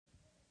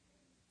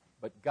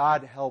but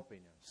God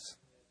helping us.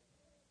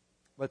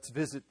 Let's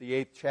visit the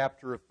 8th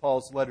chapter of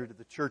Paul's letter to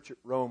the church at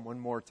Rome one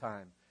more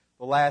time.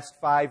 The last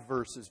 5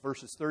 verses,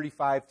 verses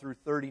 35 through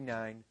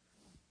 39,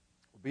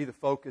 will be the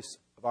focus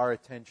of our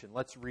attention.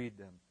 Let's read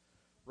them.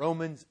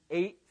 Romans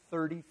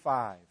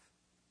 8:35.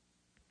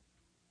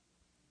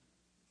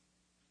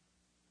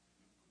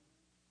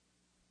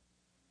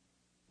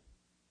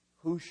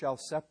 Who shall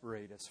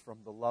separate us from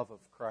the love of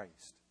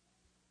Christ?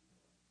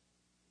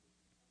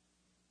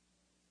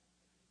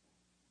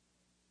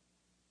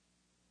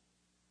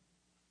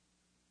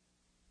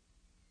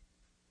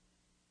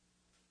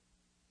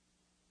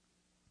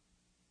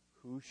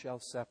 Who shall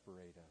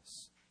separate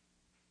us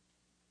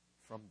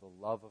from the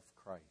love of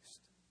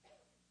Christ?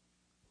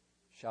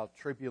 Shall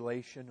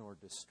tribulation or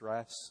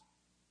distress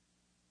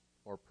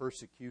or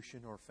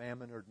persecution or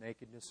famine or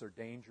nakedness or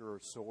danger or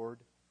sword?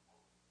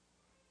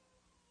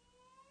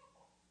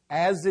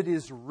 As it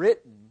is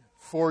written,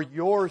 for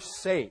your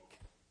sake.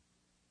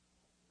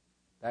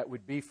 That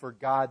would be for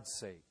God's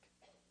sake.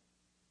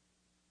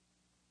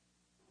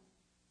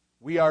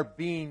 We are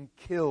being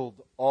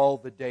killed all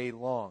the day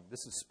long.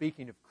 This is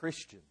speaking of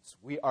Christians.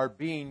 We are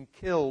being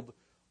killed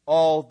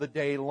all the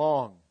day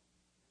long.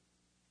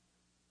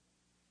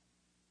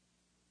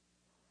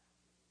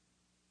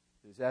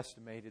 It is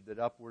estimated that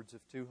upwards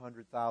of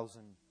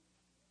 200,000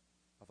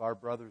 of our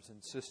brothers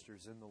and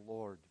sisters in the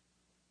Lord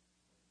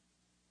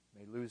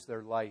may lose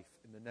their life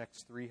in the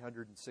next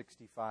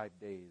 365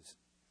 days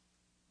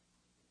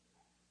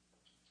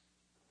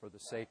for the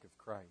sake of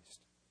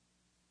Christ.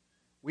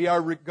 We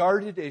are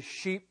regarded as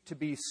sheep to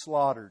be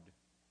slaughtered.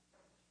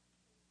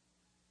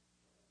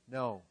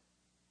 No.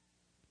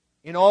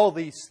 In all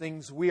these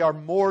things we are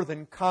more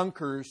than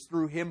conquerors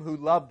through Him who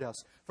loved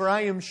us. For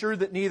I am sure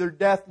that neither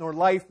death, nor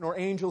life, nor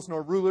angels,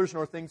 nor rulers,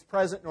 nor things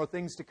present, nor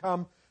things to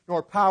come,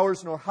 nor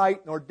powers, nor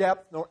height, nor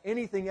depth, nor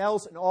anything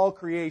else in all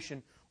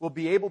creation will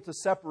be able to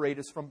separate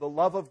us from the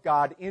love of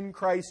God in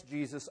Christ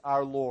Jesus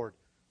our Lord.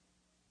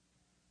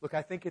 Look,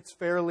 I think it's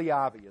fairly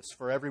obvious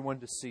for everyone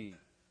to see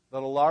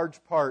that a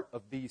large part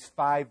of these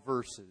 5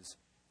 verses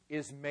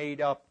is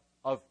made up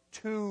of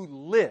 2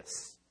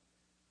 lists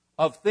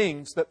of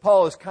things that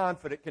Paul is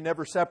confident can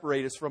never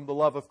separate us from the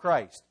love of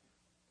Christ.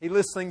 He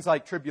lists things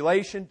like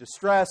tribulation,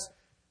 distress,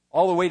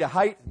 all the way to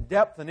height and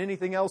depth and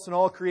anything else in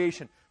all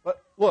creation.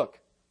 But look,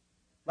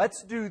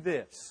 let's do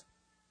this.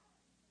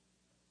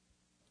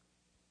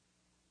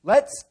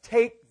 Let's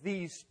take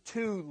these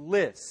 2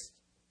 lists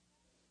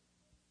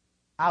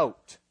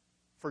out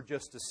for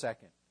just a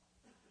second.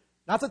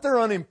 Not that they're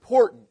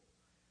unimportant,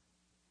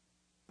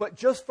 but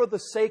just for the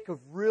sake of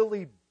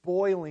really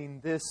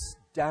boiling this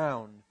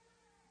down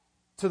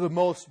to the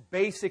most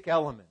basic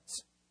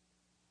elements.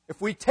 If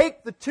we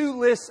take the 2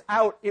 lists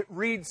out, it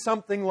reads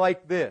something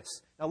like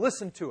this. Now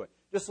listen to it.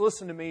 Just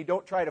listen to me.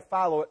 Don't try to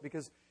follow it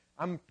because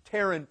I'm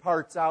tearing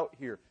parts out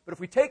here. But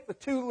if we take the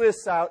 2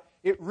 lists out,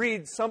 it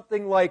reads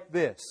something like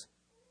this.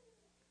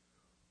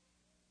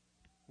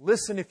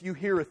 Listen if you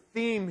hear a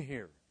theme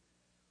here.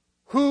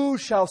 Who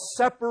shall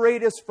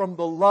separate us from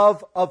the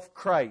love of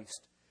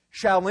Christ?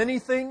 Shall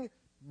anything?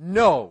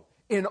 No.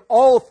 In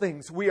all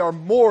things we are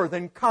more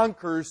than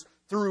conquerors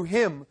through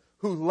Him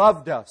who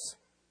loved us.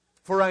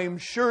 For I am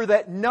sure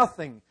that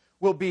nothing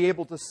will be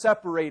able to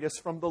separate us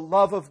from the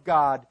love of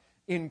God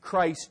in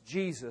Christ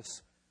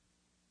Jesus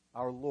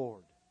our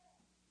Lord.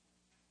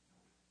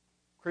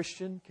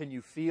 Christian, can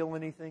you feel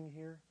anything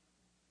here?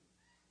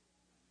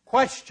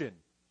 Question.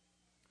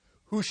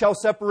 Who shall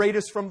separate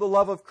us from the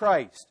love of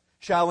Christ?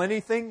 Shall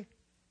anything?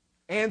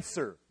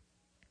 Answer.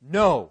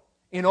 No.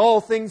 In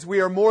all things we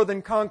are more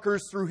than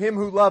conquerors through Him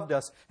who loved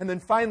us. And then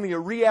finally a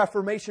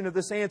reaffirmation of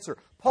this answer.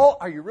 Paul,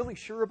 are you really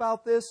sure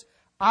about this?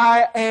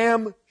 I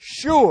am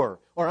sure,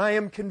 or I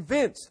am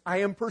convinced, I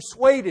am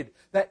persuaded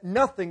that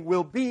nothing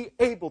will be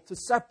able to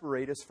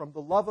separate us from the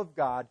love of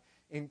God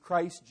in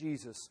Christ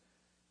Jesus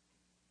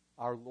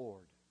our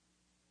Lord.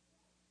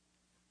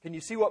 Can you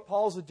see what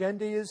Paul's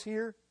agenda is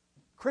here?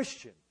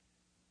 Christian,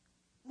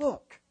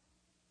 look.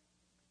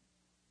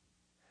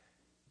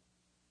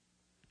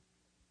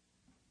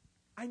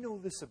 I know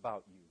this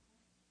about you.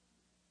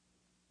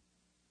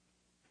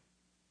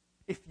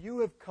 If you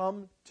have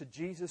come to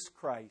Jesus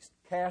Christ,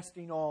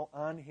 casting all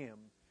on Him,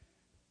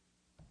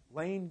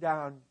 laying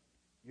down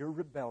your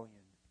rebellion,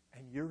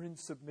 and you're in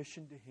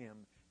submission to Him,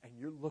 and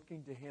you're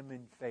looking to Him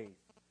in faith,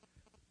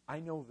 I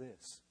know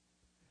this.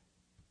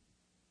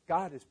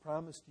 God has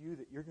promised you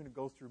that you're going to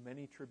go through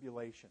many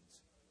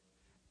tribulations.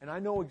 And I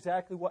know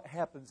exactly what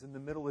happens in the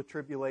middle of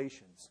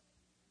tribulations.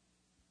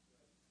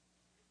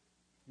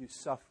 You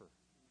suffer.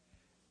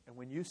 And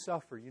when you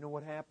suffer, you know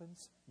what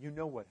happens? You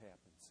know what happens.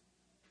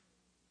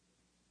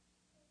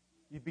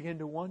 You begin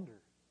to wonder,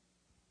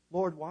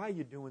 Lord, why are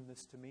you doing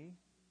this to me?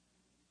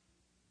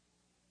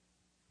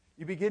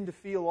 You begin to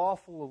feel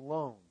awful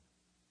alone.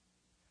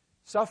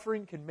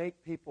 Suffering can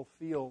make people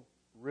feel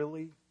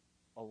really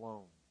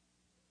alone.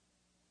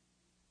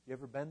 You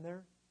ever been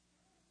there?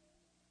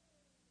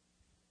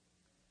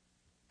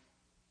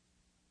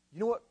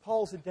 You know what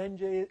Paul's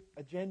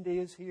agenda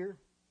is here?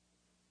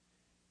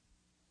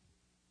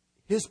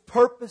 His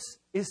purpose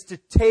is to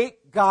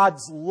take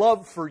God's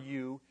love for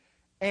you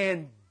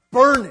and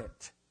burn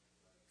it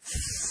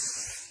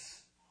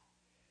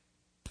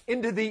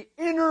into the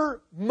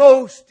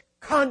innermost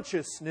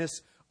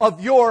consciousness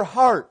of your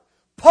heart.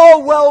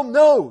 Paul well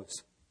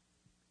knows.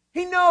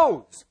 He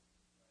knows.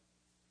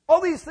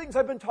 All these things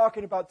I've been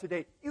talking about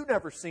today, you've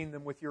never seen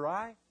them with your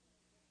eye.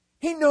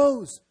 He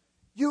knows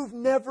you've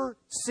never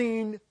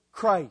seen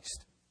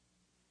Christ.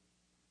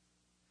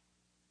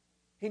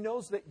 He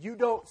knows that you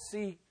don't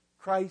see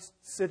Christ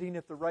sitting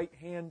at the right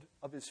hand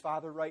of His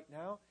Father right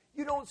now.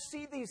 You don't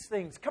see these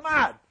things. Come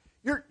on.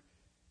 Your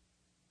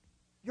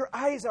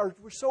eyes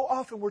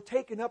we're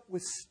taken up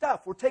with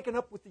stuff. We're taken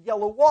up with the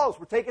yellow walls.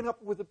 We're taken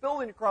up with the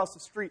building across the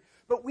street.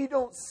 But we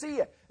don't see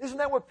it. Isn't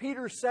that what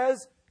Peter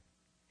says?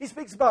 He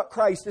speaks about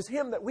Christ as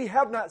Him that we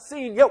have not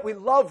seen, yet we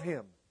love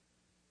Him.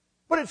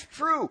 But it's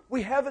true.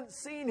 We haven't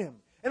seen Him.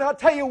 And I'll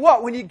tell you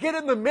what, when you get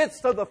in the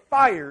midst of the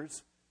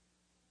fires,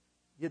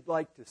 you'd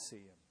like to see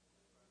Him.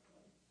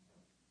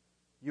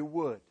 You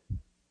would.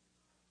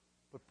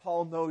 But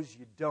Paul knows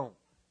you don't.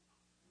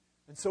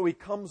 And so he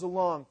comes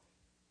along.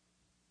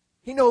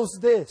 He knows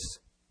this.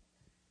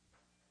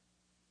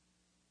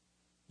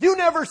 You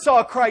never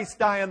saw Christ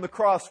die on the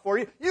cross for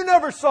you. You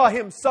never saw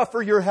Him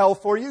suffer your hell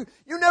for you.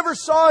 You never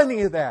saw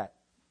any of that.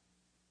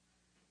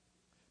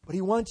 But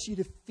He wants you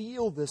to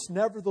feel this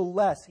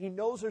nevertheless. He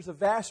knows there's a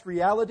vast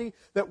reality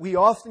that we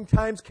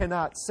oftentimes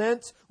cannot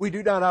sense. We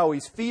do not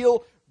always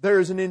feel. There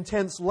is an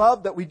intense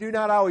love that we do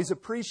not always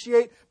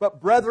appreciate.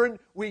 But brethren,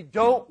 we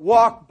don't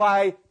walk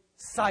by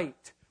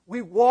sight.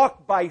 We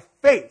walk by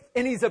faith.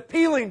 And He's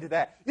appealing to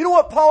that. You know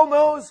what Paul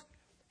knows?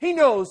 He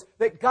knows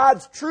that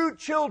God's true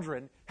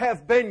children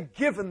have been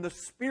given the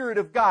Spirit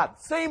of God.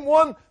 Same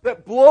one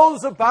that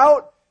blows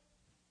about,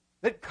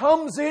 that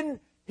comes in.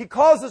 He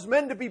causes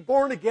men to be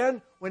born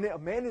again. When a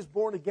man is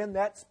born again,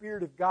 that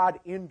Spirit of God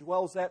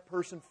indwells that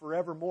person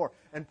forevermore.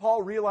 And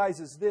Paul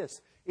realizes this.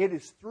 It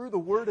is through the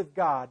Word of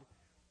God,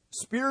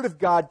 Spirit of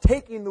God,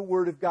 taking the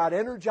Word of God,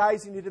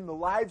 energizing it in the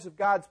lives of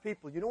God's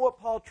people. You know what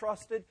Paul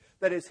trusted?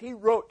 That as he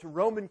wrote to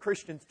Roman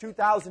Christians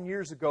 2,000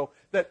 years ago,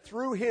 that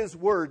through his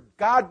Word,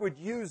 God would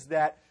use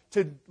that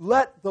to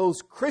let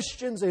those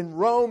Christians in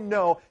Rome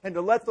know, and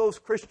to let those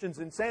Christians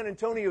in San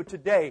Antonio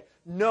today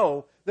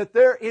know that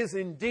there is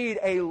indeed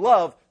a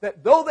love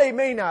that though they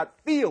may not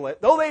feel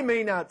it, though they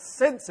may not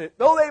sense it,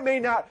 though they may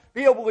not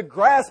be able to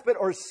grasp it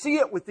or see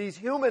it with these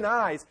human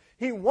eyes,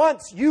 He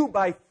wants you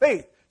by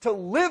faith to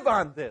live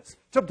on this,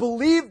 to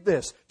believe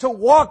this, to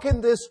walk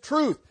in this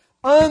truth.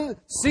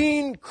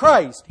 Unseen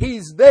Christ.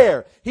 He's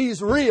there.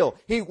 He's real.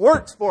 He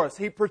works for us.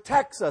 He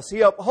protects us.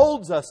 He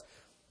upholds us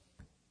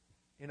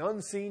in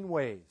unseen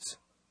ways,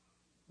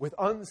 with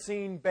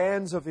unseen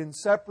bands of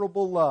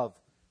inseparable love.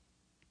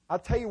 I'll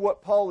tell you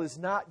what Paul is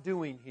not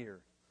doing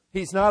here.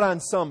 He's not on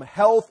some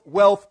health,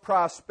 wealth,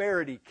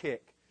 prosperity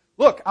kick.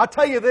 Look, I'll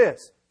tell you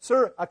this.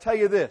 Sir, I'll tell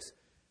you this.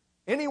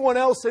 Anyone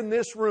else in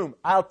this room,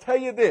 I'll tell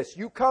you this.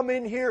 You come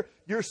in here,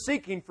 you're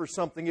seeking for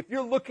something. If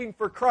you're looking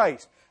for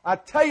Christ, I'll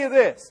tell you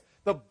this.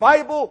 The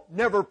Bible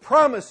never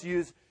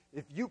promises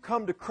if you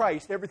come to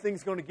Christ,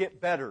 everything's going to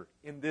get better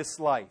in this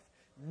life.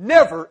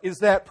 Never is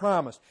that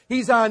promised.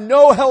 He's on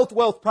no health,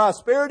 wealth,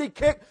 prosperity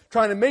kick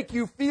trying to make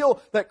you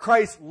feel that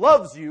Christ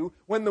loves you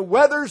when the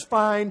weather's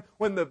fine,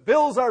 when the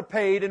bills are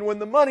paid, and when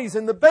the money's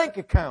in the bank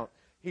account.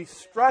 He's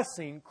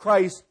stressing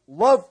Christ's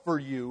love for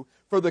you,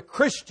 for the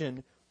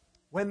Christian,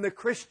 when the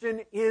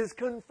Christian is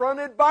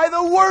confronted by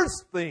the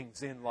worst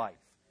things in life.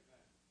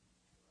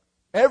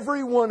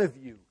 Every one of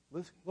you,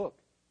 listen, look,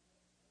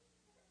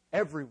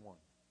 everyone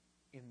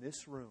in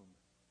this room,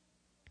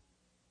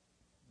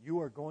 you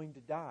are going to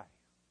die.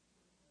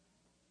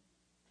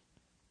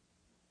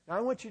 Now,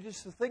 I want you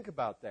just to think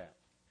about that.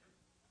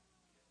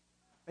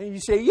 And you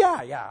say,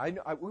 yeah,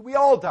 we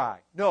all die.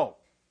 No.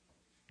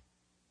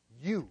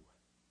 You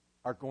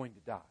are going to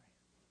die.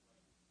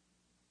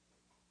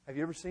 Have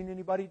you ever seen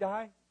anybody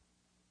die?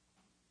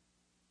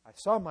 I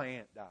saw my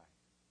aunt die.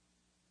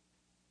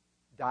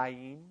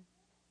 Dying.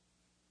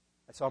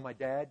 I saw my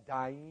dad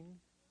dying.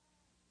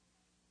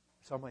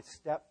 I saw my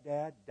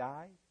stepdad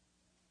die.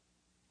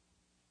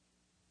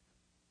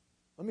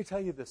 Let me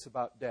tell you this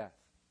about death.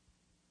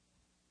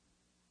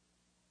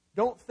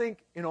 Don't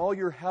think in all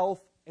your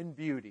health and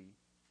beauty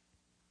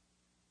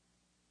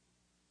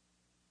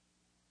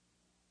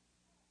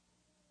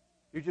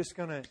you're just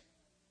going to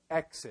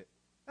exit.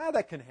 Now,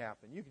 that can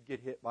happen. You could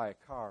get hit by a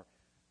car.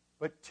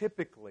 But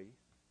typically,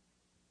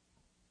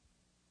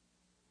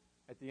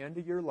 at the end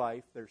of your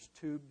life, there's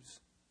tubes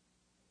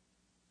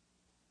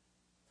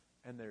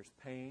and there's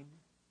pain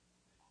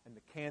and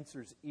the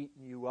cancer's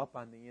eating you up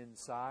on the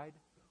inside.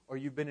 Or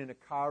you've been in a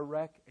car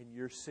wreck and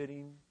you're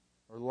sitting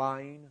or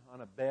lying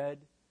on a bed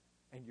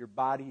and your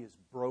body is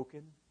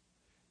broken.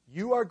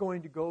 You are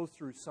going to go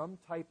through some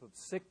type of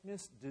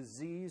sickness,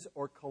 disease,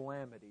 or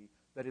calamity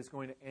that is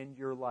going to end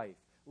your life.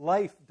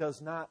 Life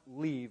does not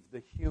leave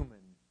the human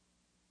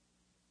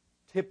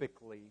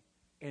typically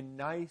in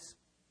nice,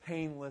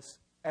 painless,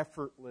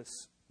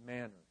 effortless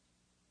manner.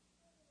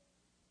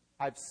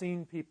 I've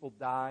seen people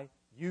die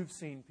You've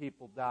seen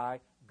people die,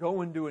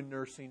 go into a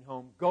nursing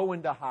home, go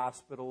into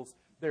hospitals.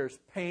 There's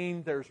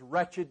pain, there's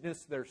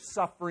wretchedness, there's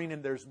suffering,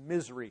 and there's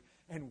misery.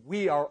 And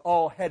we are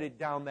all headed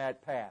down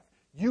that path.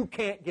 You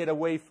can't get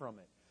away from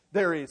it.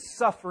 There is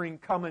suffering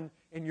coming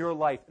in your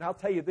life. And I'll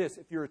tell you this,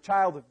 if you're a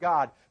child of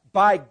God,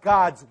 by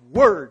God's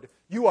Word,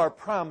 you are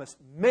promised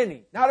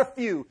many, not a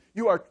few,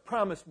 you are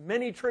promised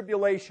many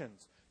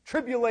tribulations.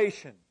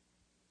 Tribulation.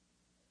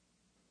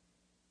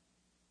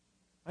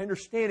 I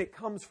understand it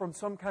comes from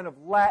some kind of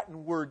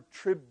Latin word,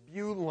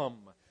 tribulum.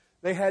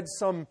 They had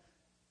some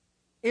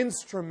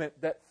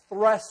instrument that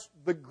thrust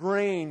the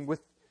grain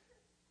with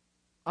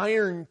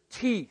iron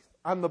teeth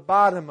on the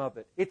bottom of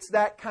it. It's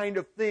that kind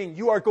of thing.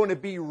 You are going to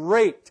be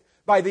raked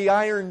by the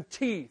iron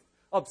teeth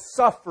of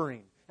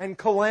suffering and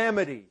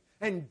calamity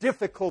and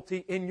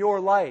difficulty in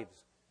your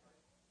lives.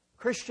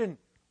 Christian,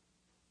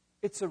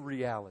 it's a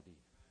reality.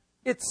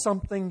 It's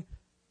something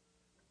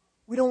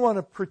we don't want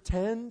to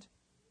pretend.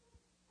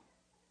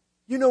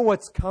 You know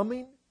what's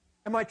coming?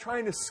 Am I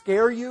trying to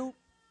scare you?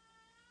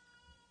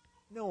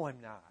 No,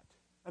 I'm not.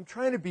 I'm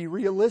trying to be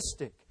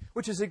realistic,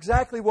 which is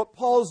exactly what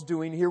Paul's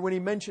doing here when he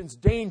mentions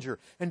danger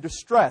and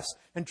distress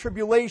and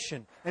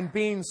tribulation and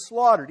being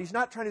slaughtered. He's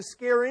not trying to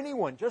scare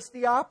anyone, just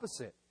the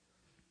opposite.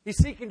 He's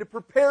seeking to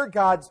prepare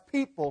God's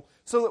people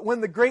so that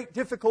when the great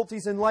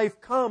difficulties in life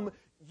come,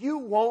 you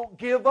won't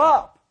give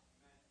up.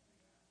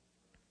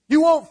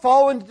 You won't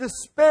fall into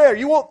despair.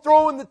 You won't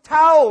throw in the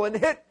towel and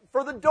hit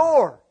for the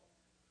door.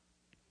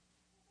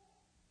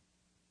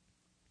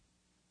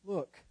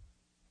 Look,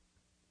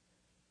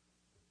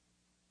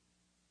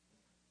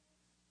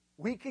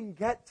 we can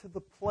get to the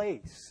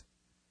place,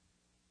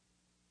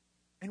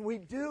 and we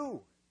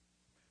do.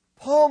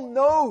 Paul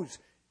knows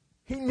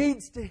he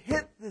needs to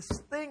hit this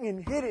thing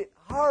and hit it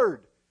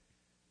hard.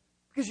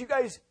 Because you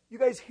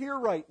guys hear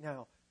right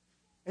now,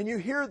 and you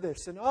hear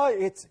this, and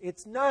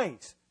it's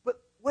nice.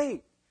 But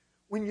wait,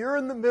 when you're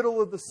in the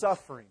middle of the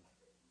suffering,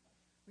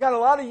 we've got a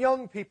lot of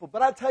young people,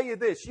 but I'll tell you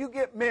this, you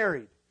get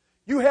married,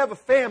 you have a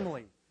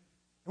family,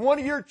 and one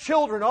of your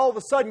children all of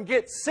a sudden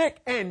gets sick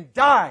and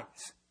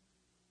dies.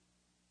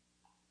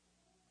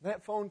 And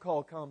that phone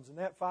call comes, and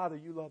that father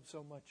you love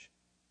so much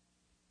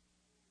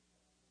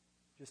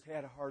just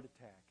had a heart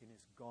attack and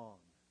is gone.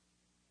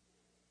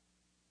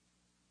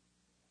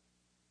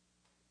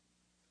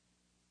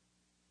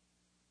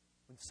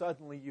 When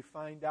suddenly you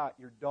find out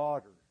your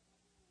daughter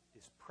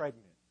is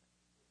pregnant.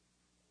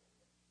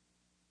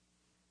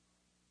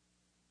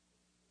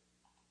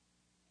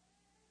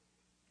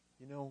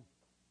 You know,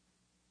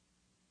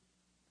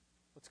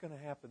 what's going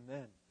to happen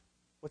then?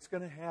 What's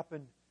going to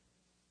happen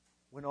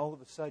when all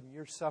of a sudden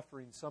you're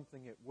suffering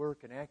something at work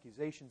and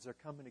accusations are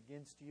coming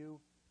against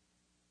you?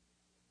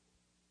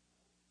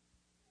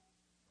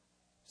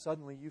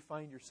 Suddenly you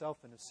find yourself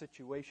in a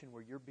situation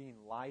where you're being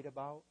lied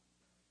about.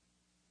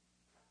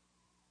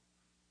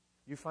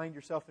 You find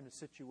yourself in a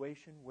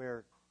situation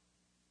where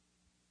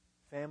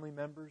family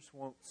members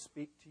won't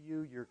speak to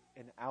you. You're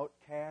an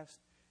outcast.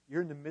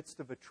 You're in the midst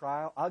of a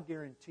trial. I'll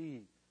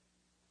guarantee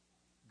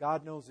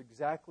God knows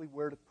exactly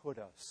where to put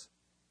us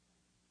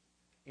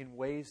in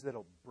ways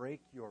that'll break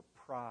your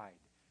pride.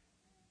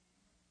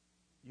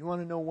 You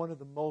want to know one of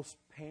the most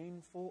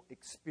painful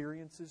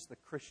experiences the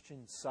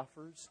Christian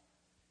suffers?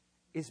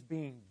 Is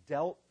being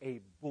dealt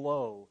a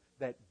blow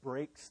that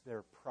breaks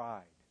their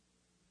pride.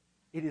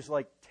 It is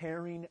like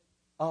tearing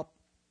up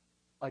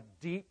a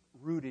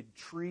deep-rooted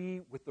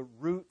tree with the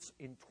roots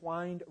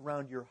entwined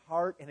around your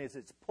heart, and as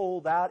it's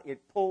pulled out,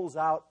 it pulls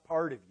out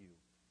part of you.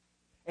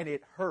 And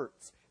it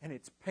hurts, and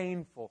it's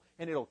painful,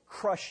 and it'll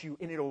crush you,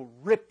 and it'll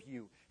rip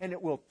you, and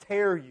it will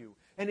tear you.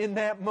 And in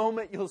that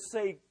moment, you'll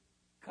say,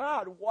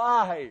 God,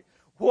 why?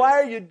 Why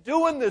are you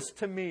doing this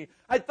to me?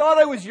 I thought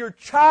I was your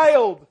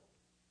child.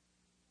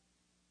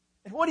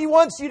 And what He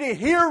wants you to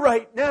hear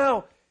right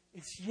now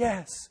is,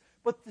 yes,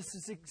 but this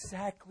is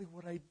exactly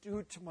what I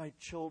do to my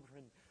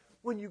children.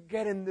 When you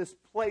get in this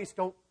place,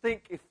 don't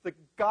think if the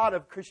God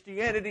of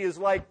Christianity is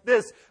like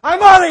this,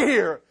 I'm out of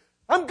here.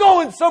 I'm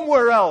going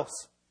somewhere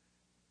else.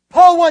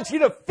 Paul wants you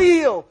to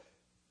feel,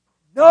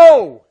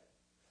 no,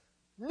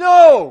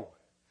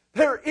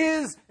 there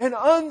is an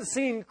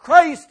unseen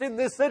Christ in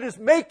this that is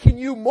making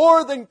you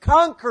more than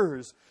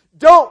conquerors.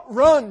 Don't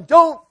run,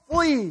 don't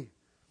flee.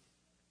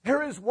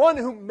 There is one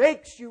who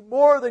makes you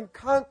more than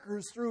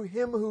conquerors through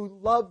Him who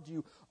loved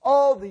you.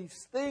 All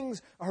these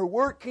things are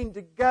working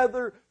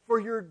together for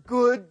your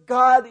good.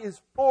 God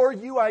is for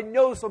you. I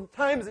know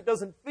sometimes it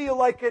doesn't feel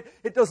like it.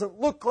 It doesn't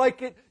look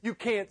like it. You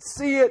can't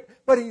see it.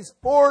 But He's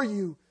for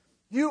you.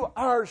 You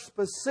are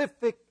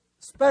specific,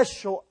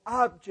 special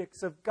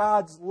objects of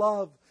God's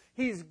love.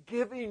 He's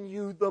giving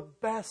you the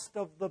best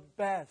of the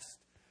best.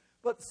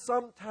 But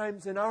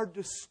sometimes in our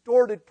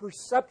distorted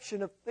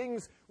perception of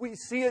things, we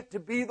see it to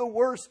be the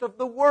worst of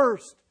the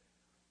worst.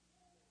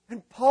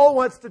 And Paul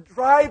wants to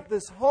drive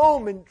this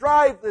home and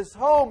drive this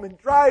home and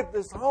drive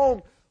this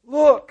home.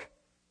 Look,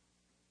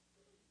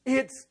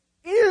 it's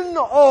in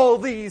all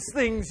these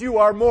things you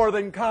are more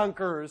than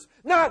conquerors.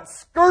 Not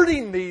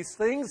skirting these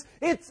things,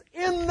 it's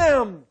in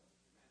them.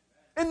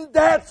 And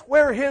that's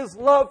where His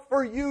love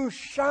for you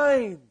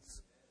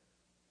shines.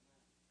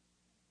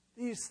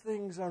 These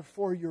things are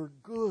for your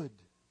good.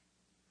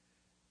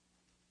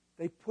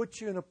 They put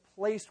you in a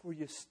place where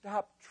you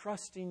stop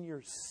trusting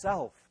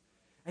yourself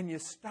and you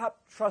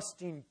stop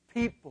trusting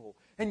people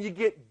and you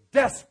get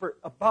desperate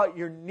about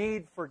your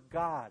need for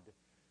God.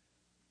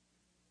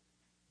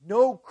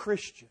 No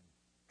Christian,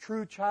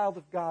 true child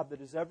of God that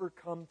has ever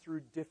come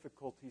through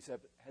difficulties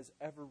has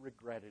ever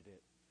regretted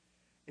it.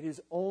 It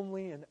has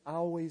only and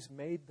always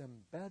made them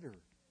better.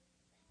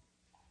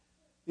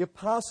 The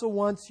apostle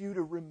wants you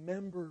to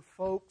remember,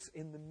 folks,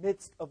 in the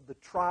midst of the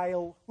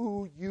trial,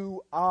 who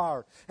you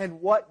are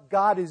and what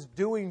God is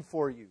doing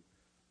for you.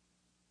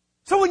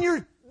 So when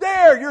you're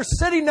there, you're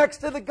sitting next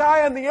to the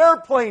guy on the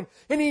airplane,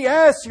 and he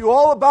asks you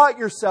all about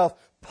yourself.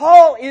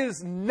 Paul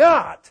is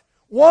not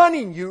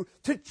wanting you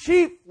to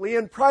chiefly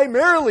and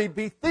primarily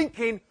be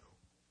thinking,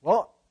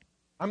 well,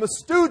 I'm a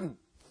student,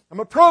 I'm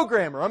a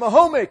programmer, I'm a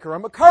homemaker,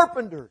 I'm a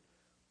carpenter.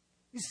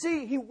 You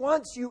see, he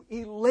wants you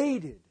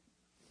elated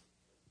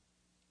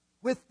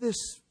with this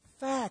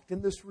fact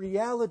and this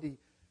reality.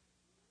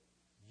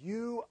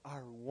 You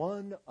are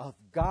one of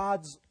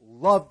God's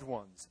loved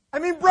ones. I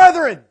mean,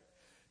 brethren,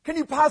 can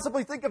you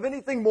possibly think of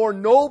anything more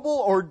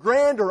noble or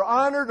grand or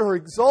honored or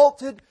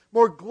exalted,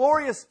 more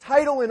glorious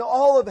title in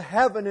all of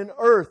heaven and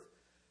earth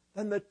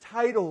than the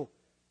title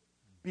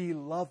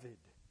beloved?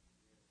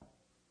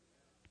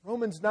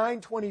 Romans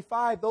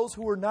 9:25, those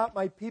who are not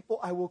my people,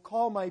 I will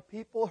call my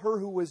people. Her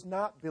who was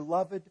not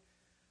beloved,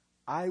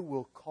 I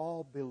will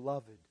call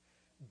beloved.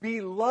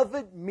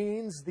 Beloved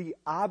means the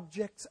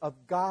objects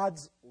of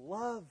God's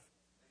love.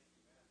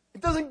 It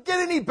doesn't get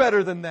any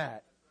better than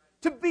that.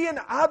 To be an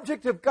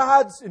object of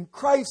God's and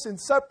Christ's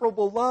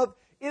inseparable love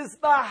is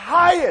the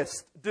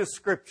highest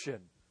description.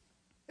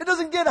 It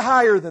doesn't get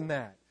higher than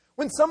that.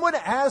 When someone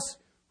asks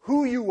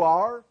who you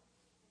are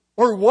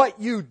or what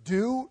you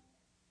do,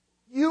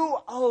 you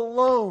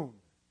alone,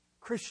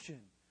 Christian,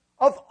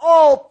 of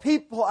all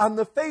people on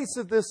the face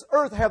of this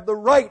earth, have the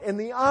right and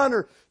the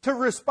honor to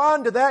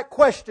respond to that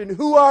question,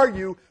 who are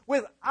you,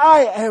 with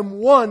I am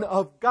one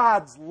of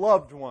God's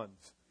loved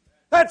ones.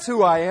 That's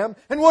who I am.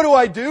 And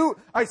what do?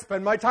 I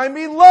spend my time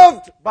being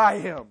loved by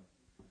Him.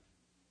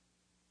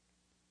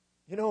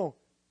 You know,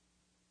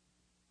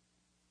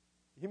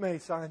 you may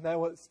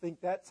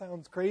think that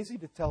sounds crazy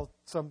to tell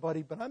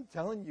somebody, but I'm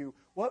telling you,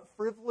 what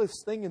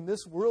frivolous thing in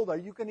this world are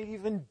you going to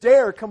even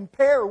dare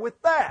compare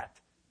with that?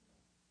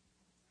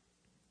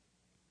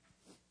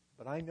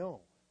 But I know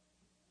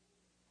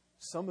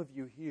some of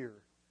you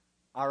here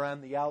are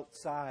on the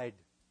outside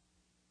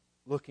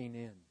looking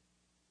in.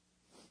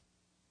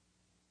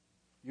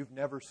 You've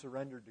never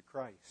surrendered to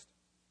Christ.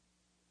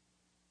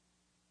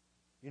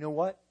 You know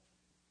what?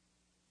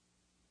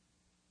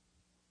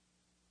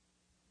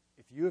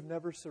 If you have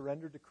never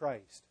surrendered to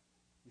Christ,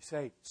 you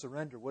say,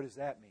 surrender, what does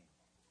that mean?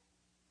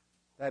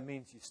 That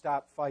means you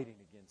stop fighting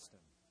against Him.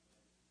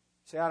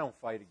 You say, I don't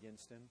fight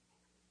against Him.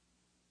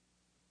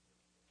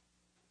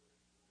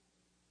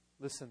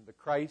 Listen, the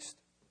Christ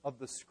of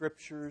the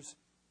Scriptures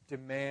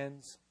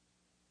demands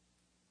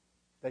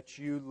that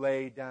you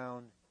lay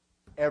down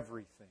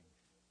everything.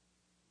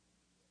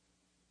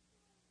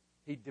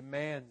 He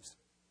demands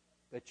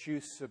that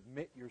you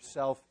submit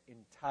yourself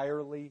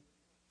entirely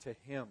to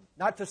Him.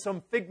 Not to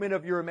some figment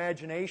of your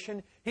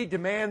imagination. He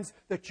demands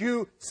that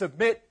you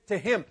submit to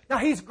Him. Now,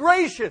 He's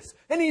gracious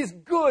and He's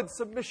good.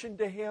 Submission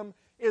to Him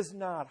is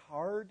not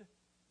hard.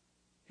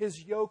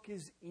 His yoke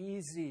is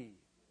easy.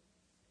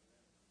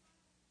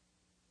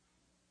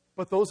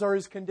 But those are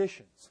His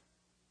conditions.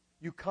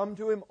 You come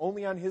to Him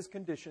only on His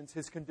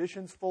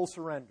conditions full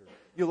surrender.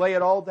 You lay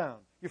it all down.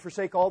 You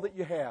forsake all that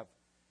you have.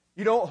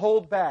 You don't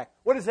hold back.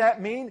 What does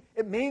that mean?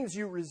 It means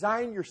you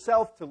resign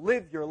yourself to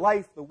live your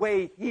life the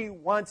way He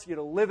wants you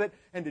to live it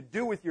and to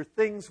do with your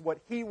things what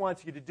He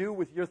wants you to do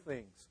with your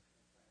things.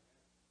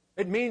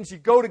 It means you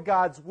go to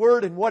God's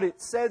Word and what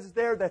it says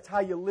there, that's how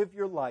you live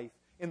your life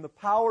in the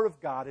power of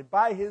God. And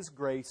by His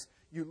grace,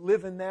 you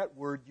live in that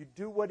Word. You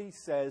do what He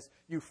says.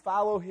 You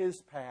follow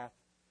His path.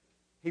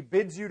 He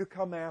bids you to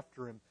come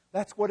after Him.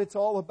 That's what it's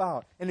all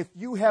about. And if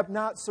you have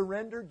not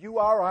surrendered, you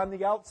are on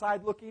the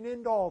outside looking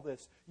into all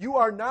this. You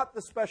are not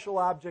the special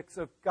objects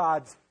of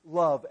God's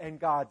love and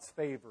God's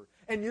favor.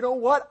 And you know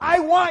what? I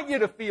want you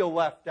to feel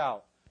left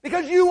out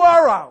because you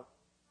are out.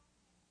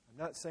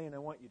 I'm not saying I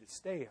want you to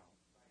stay out,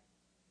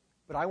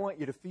 but I want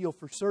you to feel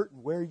for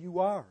certain where you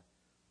are.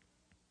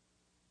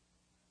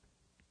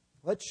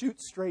 Let's shoot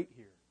straight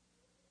here.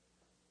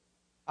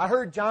 I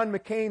heard John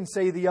McCain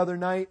say the other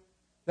night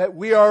that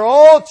we are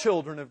all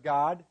children of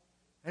God.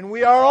 And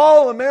we are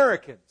all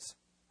Americans.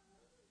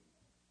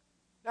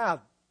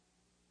 Now,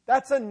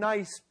 that's a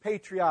nice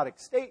patriotic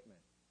statement.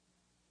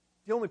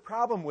 The only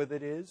problem with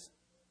it is,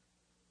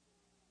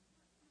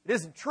 it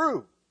isn't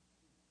true.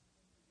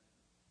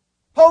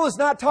 Paul is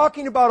not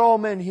talking about all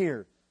men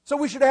here. So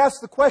we should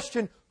ask the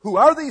question, who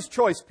are these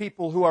choice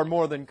people who are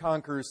more than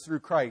conquerors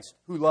through Christ,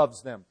 who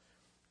loves them?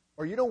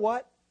 Or you know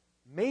what?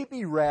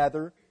 Maybe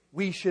rather,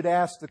 we should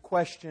ask the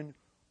question,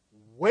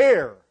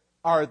 where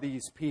are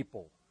these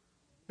people?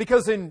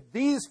 Because in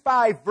these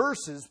 5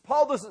 verses,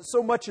 Paul doesn't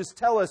so much as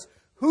tell us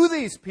who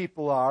these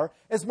people are,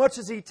 as much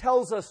as he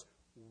tells us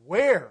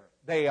where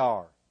they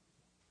are.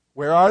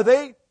 Where are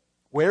they?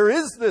 Where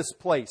is this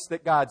place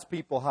that God's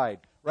people hide?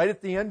 Right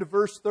at the end of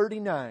verse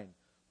 39,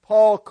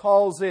 Paul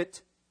calls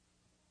it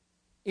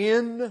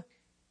in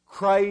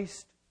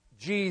Christ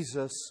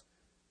Jesus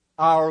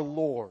our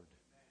Lord.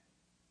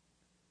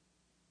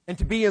 And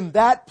to be in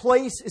that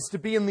place is to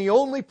be in the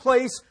only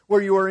place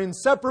where you are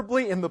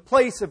inseparably in the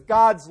place of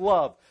God's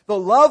love. The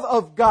love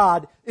of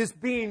God is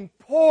being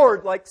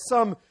poured like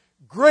some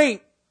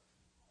great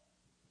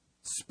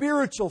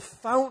spiritual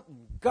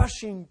fountain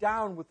gushing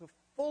down with a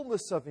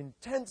fullness of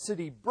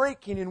intensity,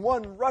 breaking in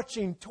one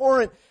rushing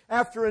torrent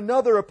after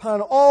another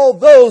upon all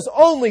those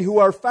only who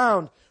are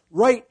found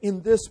right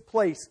in this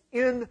place,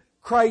 in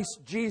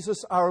Christ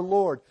Jesus our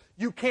Lord.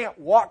 You can't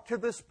walk to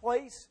this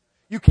place.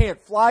 You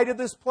can't fly to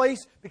this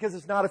place because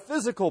it's not a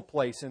physical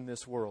place in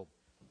this world.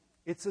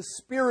 It's a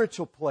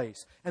spiritual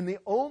place. And the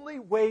only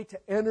way to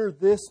enter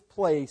this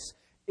place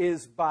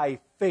is by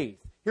faith.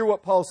 Hear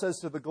what Paul says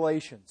to the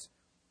Galatians.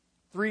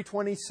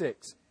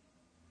 3:26.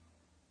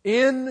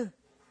 In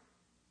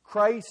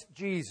Christ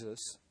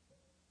Jesus,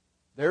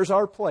 there's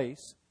our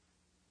place.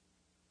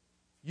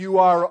 You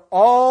are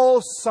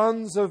all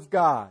sons of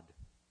God.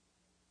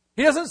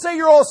 He doesn't say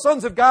you're all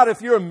sons of God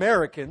if you're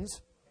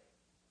Americans.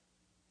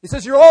 He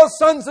says you're all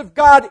sons of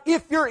God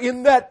if you're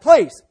in that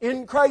place,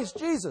 in Christ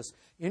Jesus.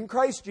 In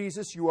Christ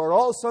Jesus, you are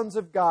all sons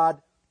of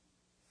God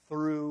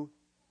through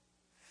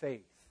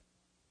faith.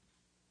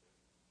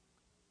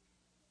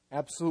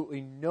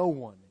 Absolutely no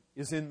one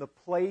is in the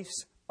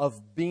place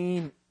of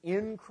being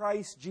in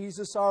Christ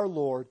Jesus our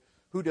Lord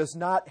who does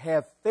not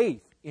have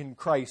faith in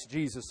Christ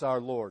Jesus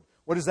our Lord.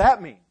 What does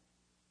that mean?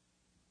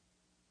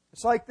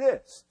 It's like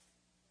this.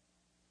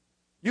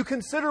 You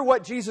consider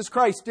what Jesus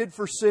Christ did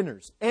for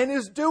sinners and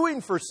is doing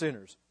for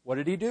sinners. What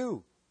did He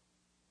do?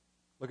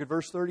 Look at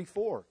verse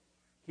 34.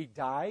 He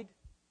died.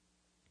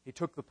 He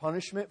took the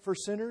punishment for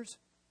sinners.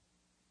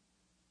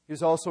 He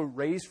was also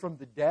raised from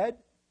the dead.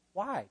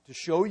 Why? To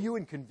show you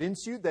and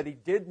convince you that He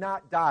did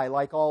not die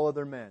like all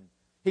other men.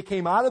 He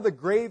came out of the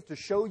grave to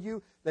show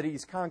you that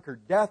He's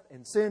conquered death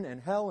and sin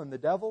and hell and the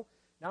devil.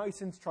 Now He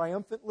sits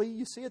triumphantly.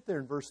 You see it there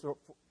in verse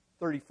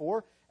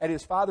 34. At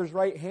His Father's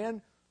right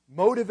hand,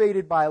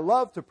 motivated by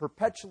love to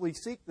perpetually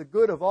seek the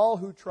good of all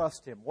who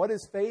trust Him. What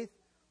is faith?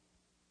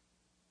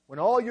 When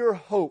all your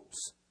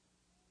hopes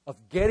of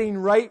getting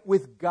right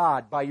with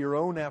God by your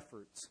own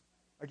efforts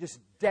are just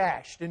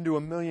dashed into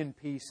a million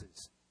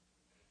pieces.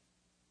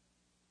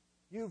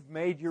 You've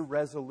made your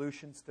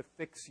resolutions to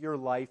fix your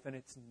life and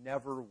it's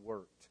never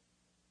worked.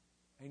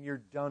 And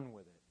you're done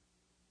with it.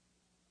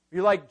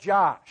 You're like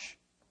Josh.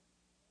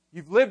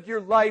 You've lived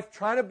your life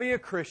trying to be a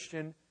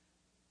Christian,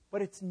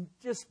 but it's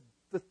just,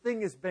 the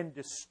thing has been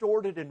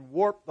distorted and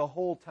warped the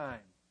whole time.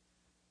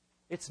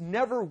 It's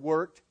never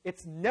worked.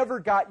 It's never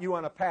got you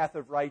on a path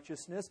of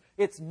righteousness.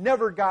 It's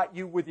never got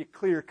you with a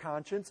clear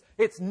conscience.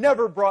 It's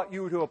never brought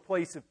you to a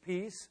place of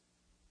peace.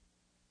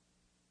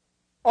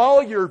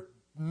 All your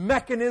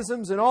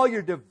mechanisms and all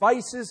your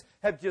devices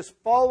have just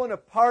fallen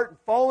apart and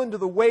fallen to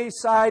the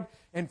wayside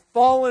and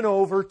fallen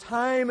over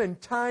time and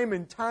time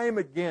and time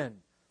again.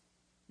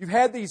 You've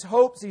had these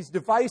hopes, these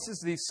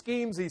devices, these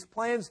schemes, these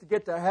plans to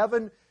get to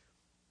heaven,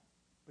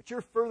 but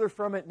you're further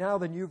from it now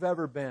than you've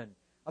ever been.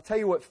 I'll tell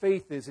you what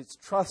faith is. It's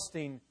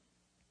trusting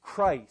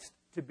Christ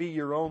to be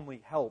your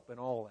only help in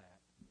all that.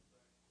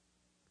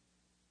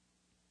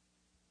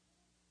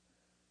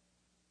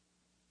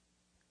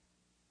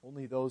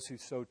 Only those who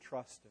so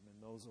trust Him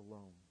and those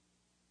alone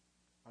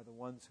are the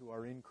ones who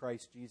are in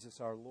Christ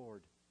Jesus our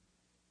Lord.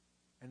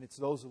 And it's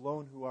those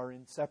alone who are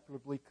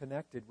inseparably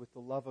connected with the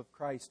love of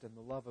Christ and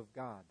the love of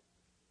God.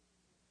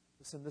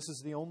 Listen, this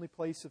is the only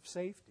place of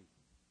safety.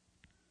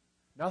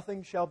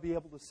 Nothing shall be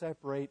able to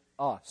separate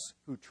us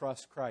who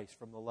trust Christ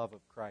from the love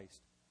of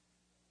Christ.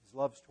 His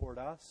love's toward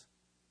us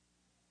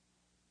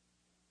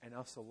and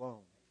us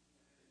alone.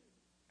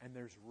 And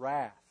there's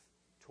wrath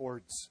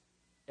towards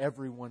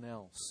everyone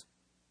else.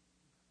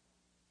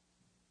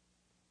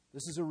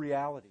 This is a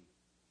reality.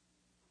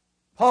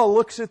 Paul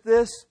looks at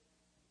this.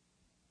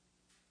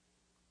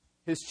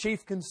 His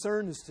chief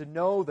concern is to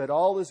know that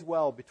all is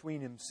well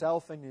between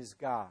himself and his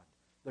God.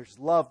 There's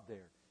love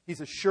there.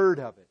 He's assured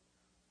of it.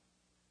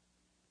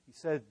 He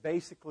said,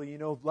 basically,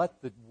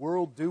 let the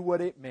world do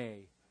what it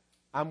may.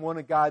 I'm one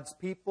of God's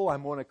people.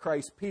 I'm one of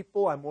Christ's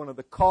people. I'm one of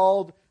the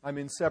called. I'm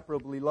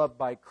inseparably loved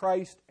by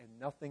Christ, and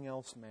nothing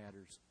else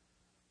matters.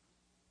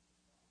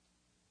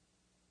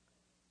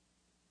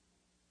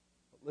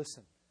 But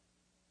listen.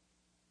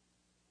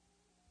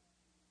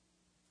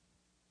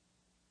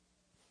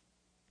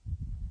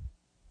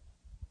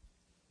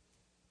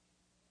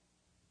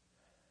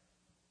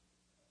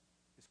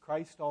 Is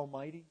Christ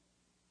almighty?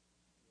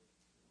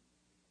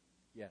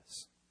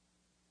 Yes.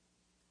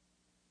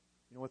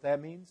 You know what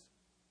that means?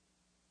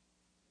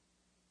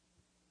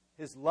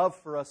 His love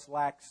for us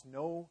lacks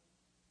no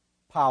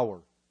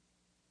power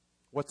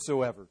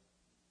whatsoever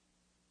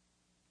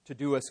to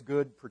do us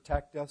good,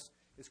 protect us.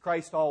 Is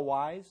Christ all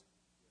wise?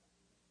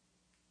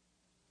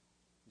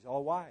 He's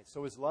all wise.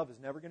 So His love is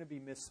never going to be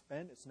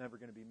misspent. It's never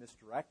going to be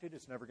misdirected.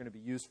 It's never going to be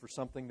used for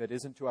something that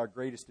isn't to our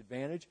greatest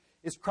advantage.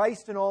 Is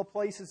Christ in all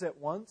places at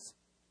once?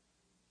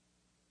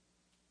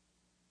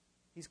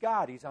 He's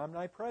God. He's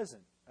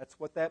omnipresent. That's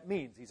what that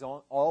means. He's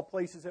on all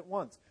places at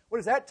once. What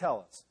does that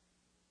tell us?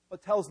 Well,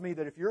 it tells me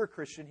that if you're a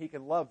Christian, He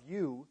can love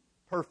you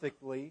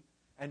perfectly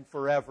and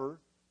forever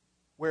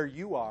where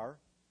you are,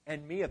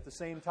 and me at the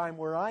same time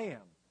where I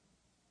am.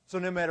 So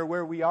no matter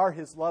where we are,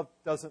 His love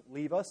doesn't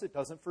leave us. It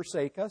doesn't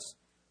forsake us.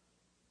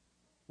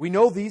 We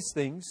know these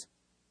things.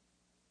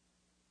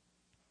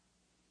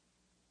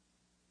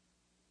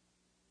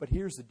 But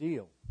here's the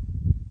deal.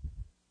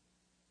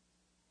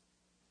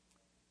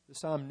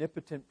 This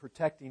omnipotent,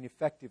 protecting,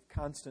 effective,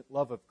 constant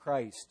love of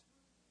Christ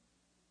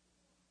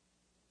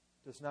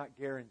does not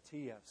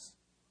guarantee us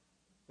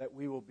that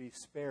we will be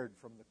spared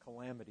from the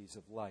calamities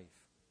of life.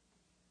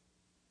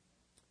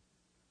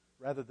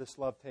 Rather, this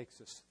love takes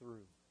us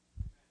through.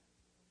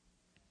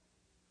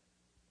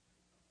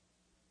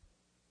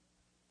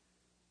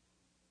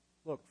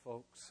 Look,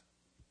 folks,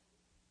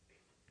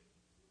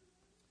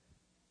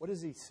 what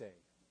does He say?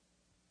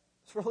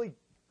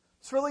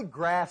 Let's really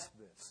grasp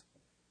this.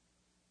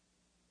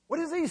 What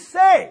does He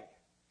say?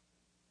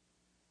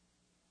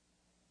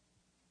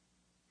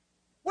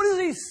 What does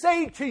He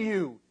say to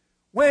you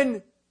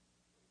when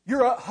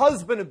your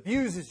husband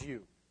abuses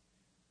you?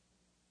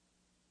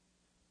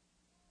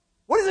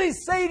 What does He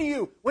say to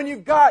you when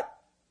you've got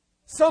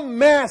some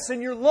mass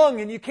in your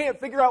lung and you can't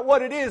figure out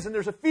what it is and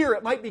there's a fear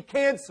it might be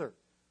cancer?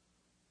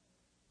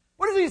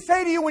 What does He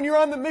say to you when you're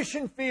on the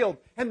mission field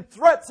and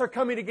threats are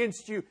coming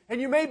against you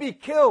and you may be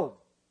killed?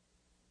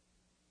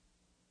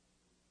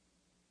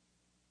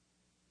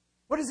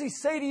 What does He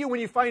say to you when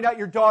you find out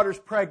your daughter's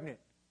pregnant?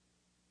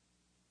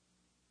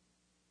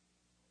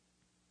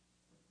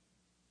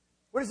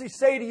 What does He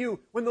say to you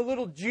when the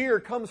little jeer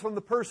comes from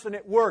the person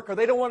at work or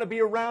they don't want to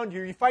be around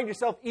you? You find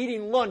yourself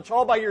eating lunch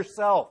all by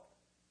yourself.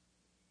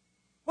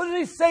 What does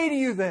He say to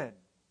you then?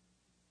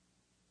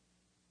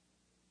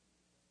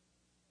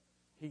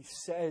 He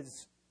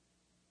says,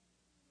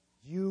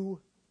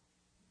 you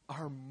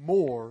are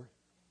more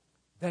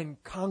than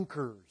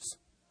conquerors.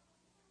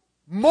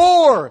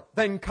 More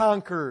than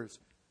conquerors.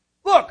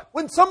 Look,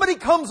 when somebody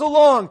comes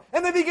along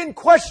and they begin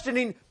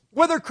questioning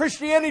whether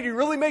Christianity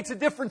really makes a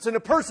difference in a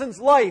person's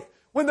life,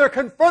 when they're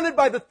confronted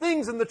by the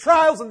things and the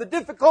trials and the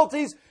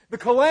difficulties, the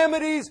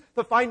calamities,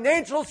 the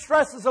financial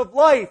stresses of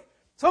life,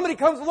 somebody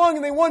comes along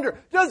and they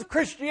wonder, does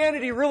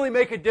Christianity really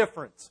make a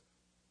difference?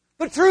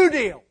 The true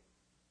deal.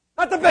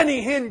 Not the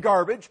Benny Hinn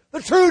garbage.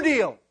 The true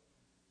deal.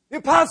 The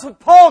Apostle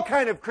Paul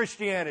kind of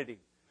Christianity.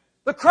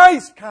 The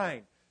Christ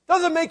kind.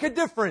 Doesn't make a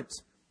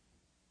difference.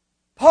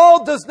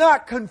 Paul does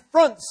not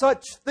confront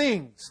such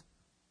things.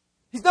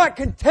 He's not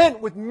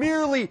content with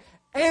merely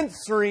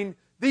answering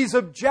these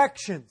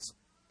objections.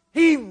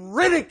 He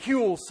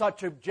ridicules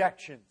such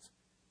objections.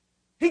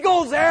 He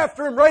goes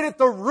after them right at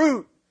the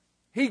root.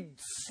 He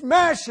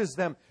smashes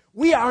them.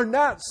 We are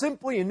not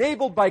simply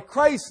enabled by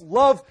Christ's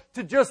love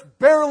to just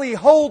barely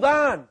hold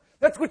on.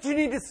 That's what you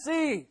need to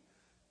see.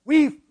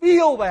 We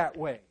feel that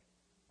way.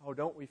 Oh,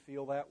 don't we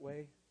feel that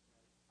way?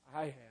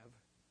 I have.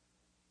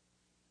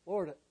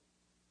 Lord,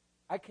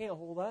 I can't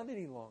hold on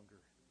any longer.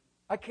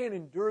 I can't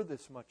endure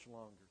this much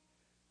longer.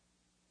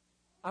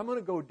 I'm going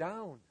to go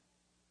down.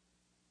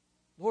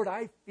 Lord,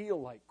 I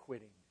feel like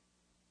quitting.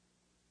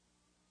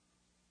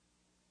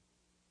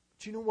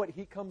 But you know what?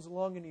 He comes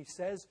along and He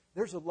says,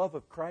 there's a love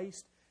of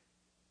Christ,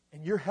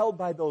 and you're held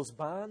by those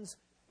bonds.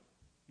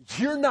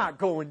 You're not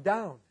going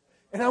down.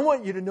 And I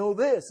want you to know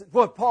this,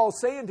 what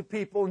Paul's saying to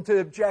people and to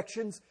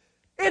objections,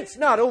 it's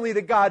not only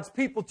that God's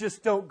people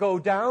just don't go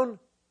down.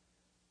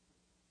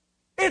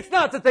 It's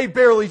not that they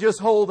barely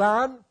just hold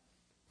on.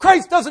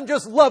 Christ doesn't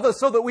just love us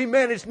so that we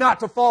manage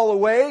not to fall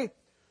away.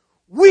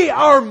 We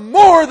are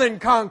more than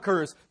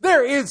conquerors.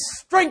 There is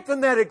strength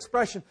in that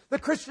expression. The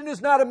Christian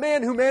is not a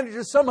man who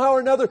manages somehow or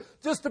another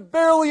just to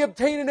barely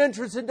obtain an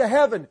entrance into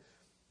heaven.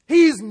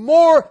 He's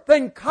more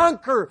than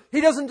conqueror. He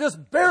doesn't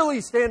just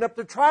barely stand up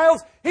to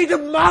trials. He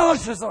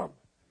demolishes them.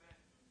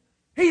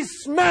 He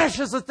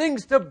smashes the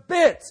things to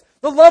bits.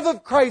 The love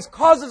of Christ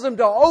causes him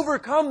to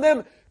overcome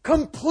them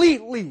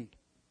completely.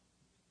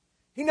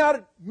 He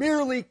not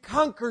merely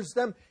conquers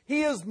them,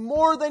 He is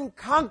more than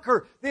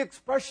conquer. The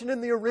expression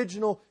in the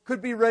original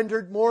could be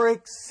rendered more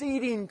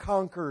exceeding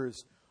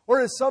conquerors.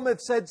 Or as some have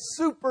said,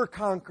 super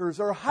conquerors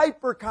or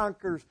hyper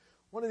conquerors.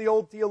 One of the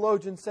old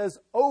theologians says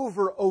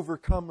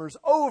overcomers,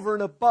 over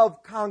and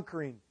above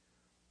conquering.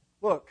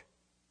 Look,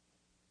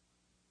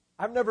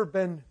 I've never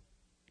been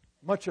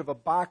much of a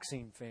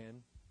boxing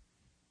fan,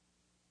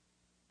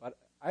 but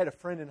I had a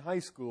friend in high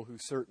school who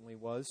certainly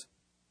was.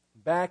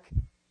 Back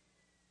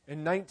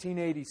in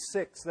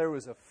 1986, there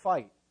was a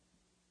fight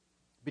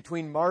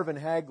between Marvin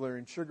Hagler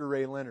and Sugar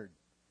Ray Leonard.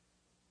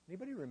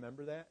 Anybody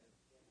remember that?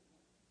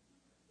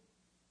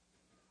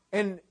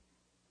 And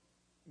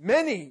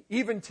many,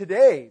 even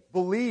today,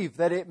 believe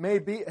that it may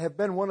have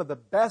been one of the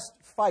best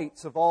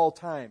fights of all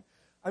time.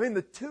 I mean,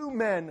 the two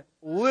men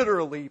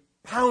literally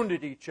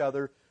pounded each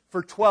other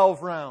for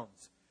 12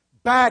 rounds.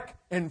 Back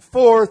and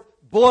forth,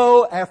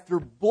 blow after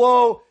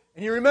blow.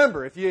 And you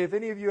remember, if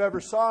any of you ever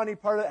saw any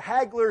part of it,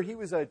 Hagler, he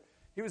was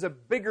a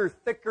bigger,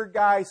 thicker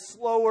guy,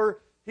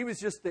 slower. He was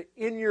just the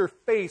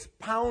in-your-face,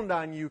 pound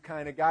on you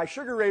kind of guy.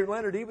 Sugar Ray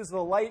Leonard, he was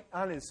the light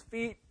on his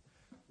feet,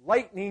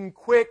 lightning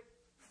quick,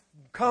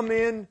 come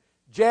in,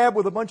 jab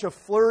with a bunch of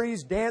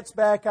flurries, dance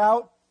back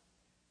out.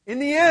 In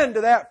the end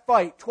of that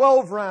fight,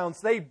 12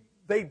 rounds, they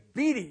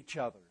beat each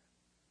other.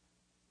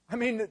 I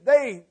mean,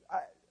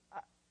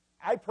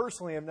 I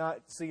personally have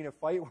not seen a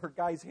fight where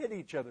guys hit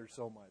each other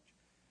so much.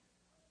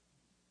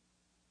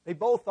 They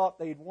both thought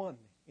they'd won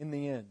in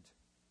the end.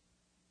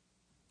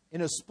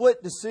 In a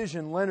split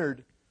decision,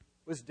 Leonard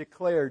was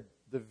declared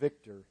the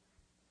victor.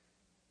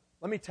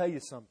 Let me tell you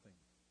something.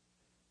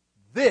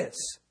 This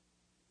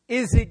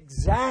is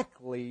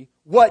exactly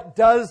what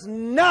does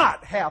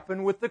not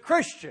happen with the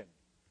Christian.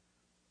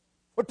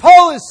 What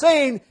Paul is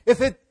saying,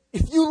 if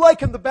you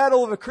liken the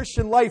battle of a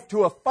Christian life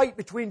to a fight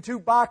between two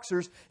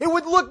boxers, it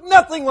would look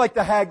nothing like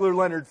the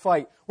Hagler-Leonard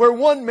fight, where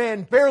one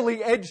man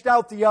barely edged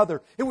out the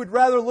other. It would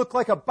rather look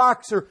like a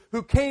boxer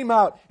who came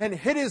out and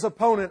hit his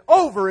opponent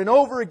over and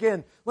over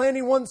again,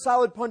 landing one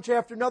solid punch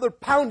after another,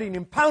 pounding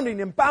him, pounding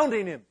him,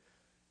 pounding him.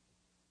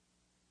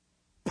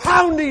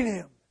 Pounding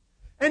him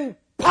and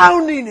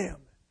pounding him.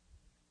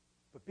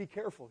 But be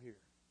careful here.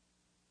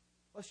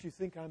 Lest you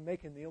think I'm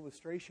making the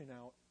illustration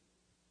out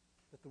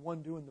that the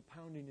one doing the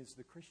pounding is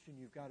the Christian,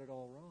 you've got it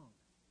all wrong.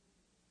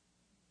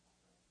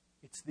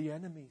 It's the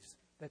enemies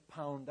that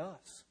pound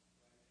us.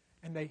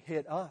 And they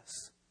hit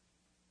us.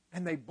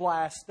 And they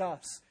blast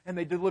us. And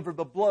they deliver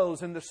the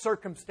blows and the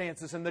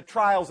circumstances and the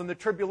trials and the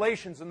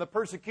tribulations and the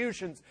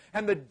persecutions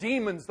and the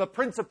demons, the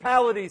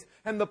principalities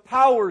and the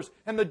powers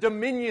and the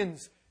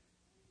dominions.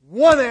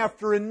 One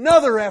after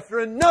another, after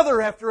another,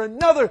 after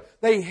another.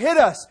 They hit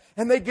us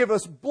and they give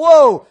us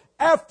blow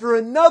after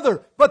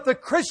another. But the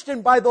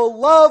Christian, by the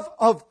love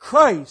of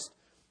Christ,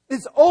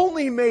 is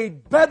only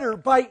made better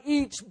by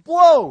each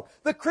blow.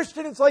 The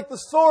Christian is like the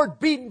sword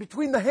beaten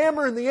between the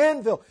hammer and the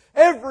anvil.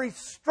 Every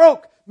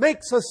stroke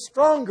makes us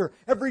stronger.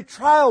 Every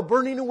trial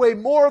burning away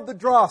more of the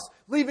dross,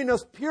 leaving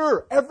us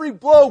pure. Every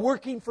blow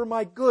working for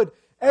my good.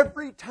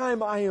 Every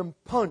time I am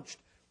punched,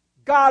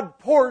 God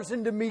pours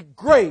into me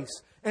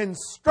grace and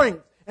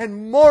strength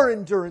and more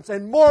endurance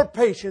and more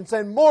patience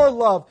and more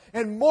love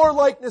and more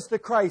likeness to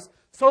Christ.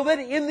 So that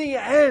in the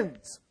end,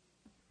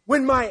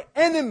 when my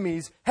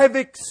enemies have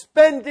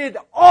expended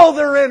all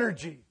their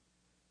energy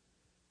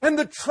and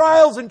the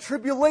trials and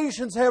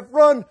tribulations have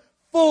run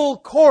full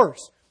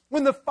course,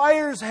 when the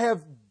fires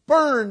have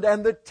burned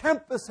and the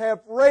tempests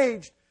have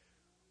raged,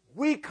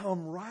 we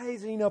come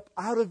rising up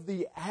out of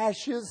the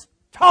ashes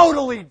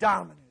totally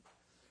dominant,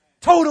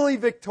 totally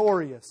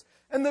victorious,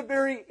 and the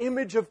very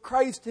image of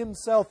Christ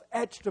Himself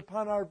etched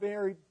upon our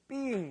very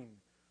being.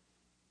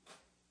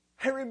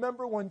 I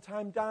remember one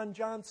time Don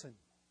Johnson,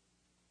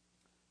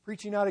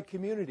 preaching out of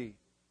Community,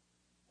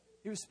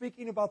 he was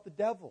speaking about the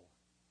devil.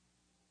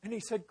 And he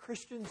said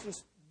Christians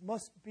just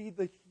must be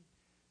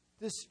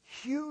this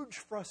huge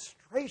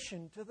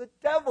frustration to the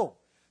devil.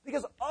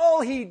 Because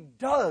all he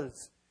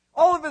does,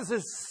 all of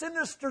his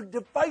sinister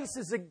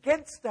devices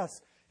against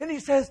us. And he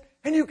says,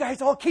 and you guys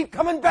all keep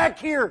coming back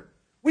here,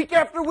 week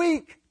after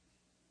week,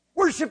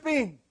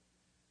 worshiping.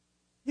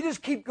 You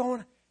just keep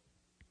going.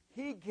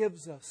 He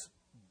gives us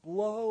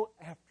blow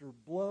after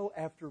blow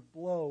after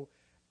blow.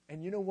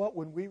 And you know what?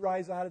 When we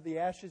rise out of the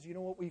ashes, you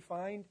know what we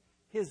find?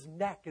 His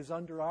neck is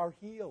under our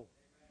heel.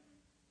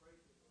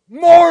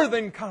 More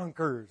than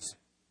conquers.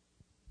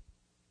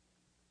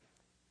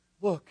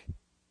 Look,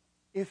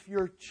 if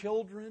you're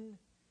children,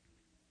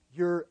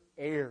 you're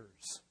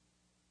heirs.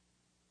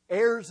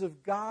 Heirs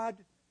of God,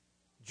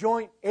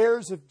 joint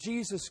heirs of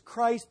Jesus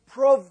Christ,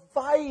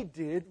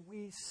 provided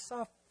we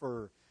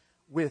suffer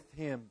with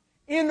Him.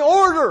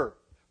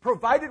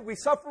 Provided we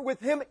suffer with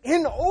Him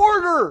in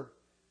order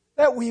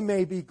that we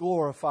may be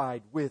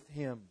glorified with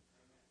Him.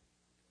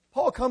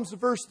 Paul comes to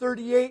verse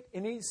 38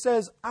 and he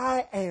says,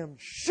 I am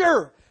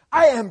sure,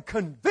 I am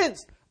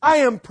convinced, I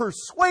am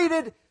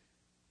persuaded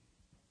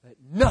that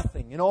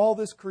nothing in all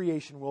this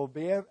creation will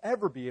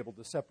ever be able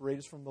to separate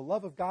us from the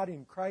love of God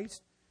in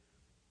Christ.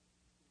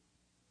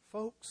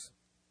 Folks,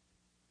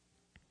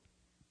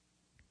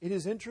 it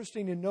is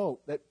interesting to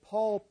note that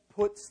Paul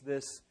puts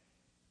this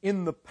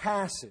in the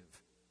passive.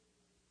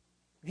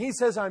 He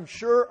says, I'm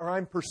sure or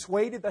I'm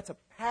persuaded. That's a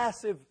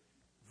passive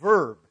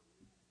verb,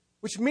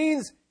 which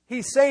means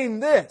he's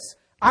saying this.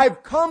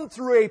 I've come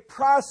through a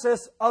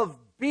process of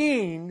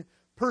being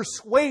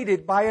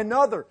persuaded by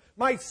another.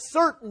 My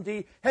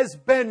certainty has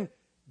been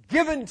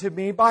given to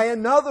me by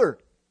another.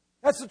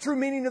 That's the true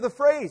meaning of the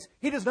phrase.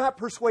 He does not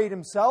persuade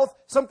himself.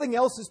 Something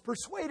else has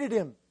persuaded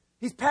him.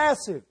 He's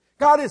passive.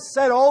 God has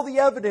set all the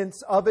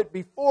evidence of it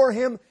before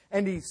him,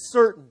 and he's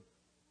certain.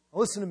 Now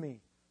listen to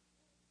me.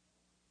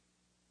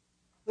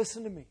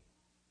 Listen to me.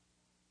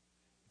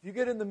 If you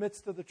get in the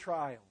midst of the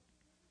trial,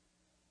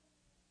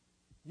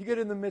 you get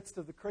in the midst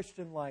of the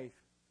Christian life,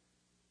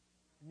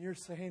 and you're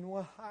saying,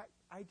 well,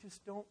 I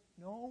just don't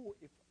know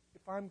if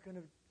I'm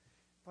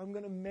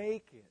going to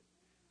make it.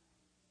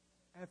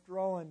 After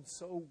all, I'm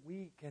so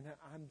weak, and I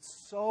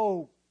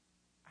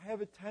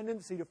have a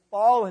tendency to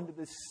fall into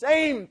the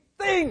same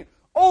thing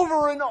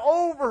over and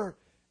over.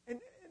 And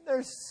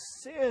there's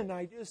sin.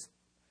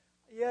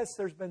 Yes,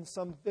 there's been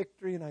some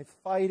victory, and I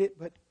fight it,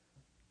 but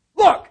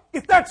look,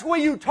 if that's the way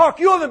you talk,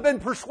 you haven't been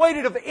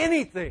persuaded of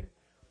anything.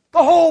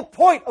 The whole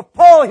point of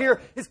Paul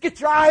here is get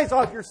your eyes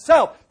off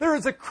yourself. There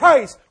is a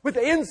Christ with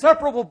the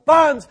inseparable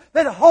bonds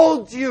that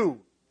holds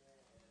you.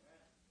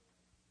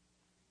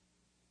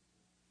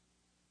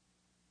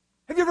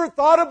 Have you ever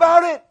thought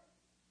about it?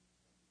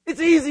 It's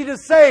easy to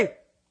say,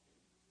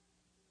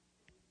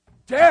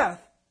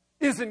 death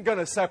isn't going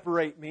to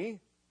separate me.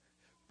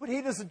 But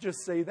he doesn't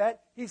just say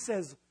that. He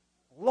says,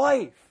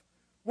 life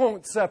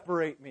won't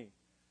separate me.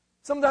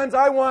 Sometimes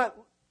I want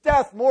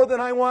death more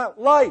than I want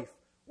life.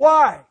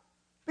 Why?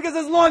 Because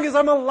as long as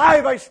I'm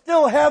alive, I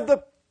still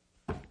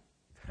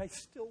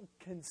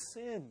can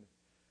sin.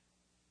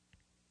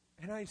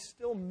 And I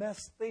still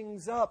mess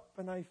things up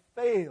and I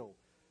fail.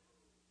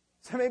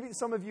 So maybe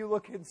some of you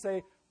look and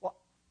say, well,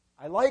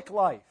 I like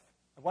life.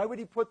 Why would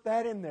he put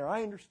that in there?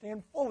 I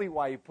understand fully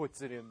why he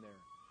puts it in there.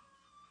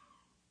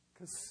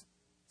 Because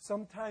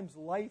sometimes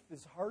life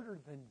is harder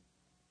than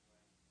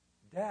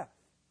death.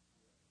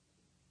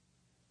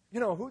 You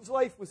know, whose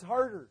life was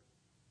harder?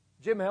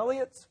 Jim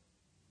Elliot's?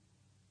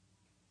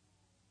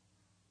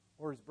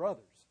 Or his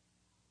brother's?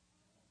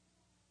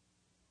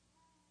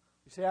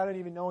 You say, I didn't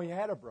even know he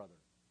had a brother.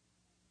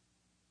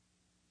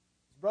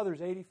 His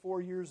brother's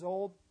 84 years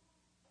old,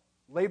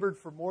 labored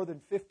for more than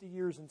 50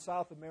 years in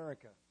South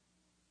America,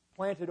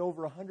 planted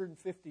over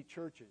 150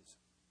 churches.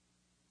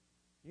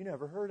 You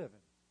never heard of him.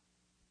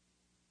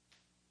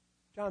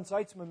 John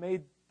Seitzman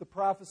made the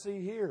prophecy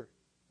here.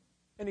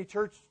 Any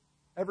church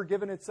ever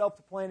given itself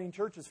to planting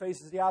churches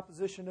faces the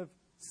opposition of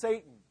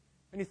Satan.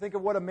 And you think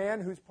of what a man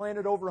who's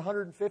planted over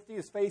 150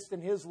 has faced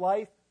in his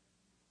life.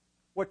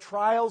 What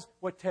trials,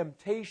 what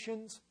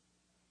temptations,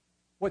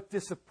 what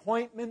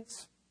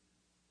disappointments.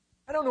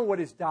 I don't know what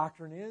his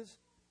doctrine is.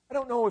 I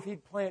don't know if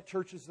he'd plant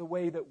churches the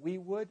way that we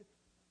would.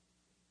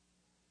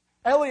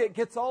 Elliot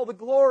gets all the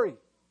glory.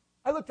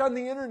 I looked on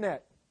the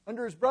internet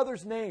under his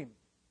brother's name.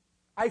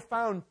 I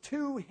found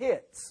 2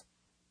 hits.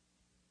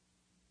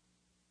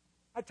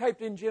 I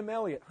typed in Jim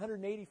Elliot,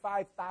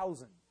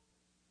 185,000.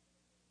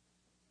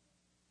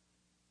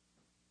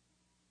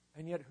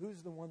 And yet,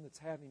 who's the one that's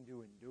having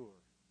to endure?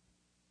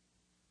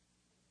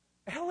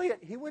 Elliot,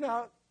 he went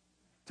out,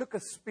 took a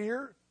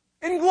spear,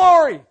 in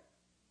glory.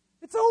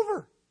 It's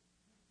over.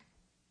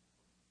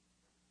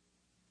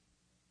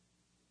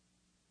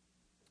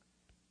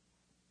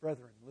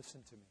 Brethren,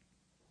 listen to me.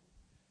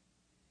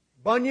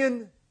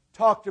 Bunyan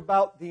talked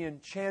about the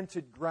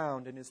enchanted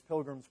ground in his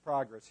Pilgrim's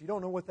Progress. You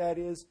don't know what that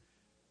is?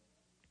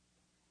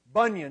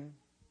 Bunyan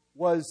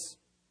was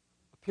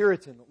a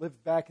Puritan that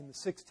lived back in the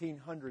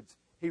 1600s.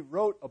 He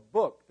wrote a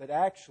book that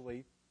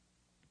actually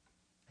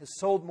has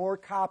sold more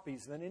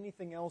copies than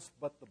anything else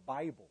but the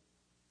Bible.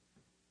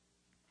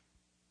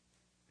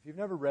 If you've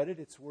never read it,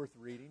 it's worth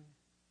reading.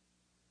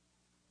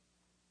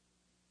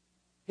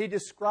 He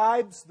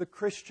describes the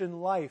Christian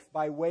life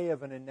by way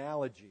of an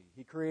analogy.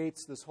 He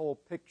creates this whole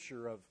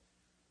picture of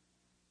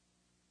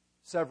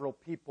several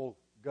people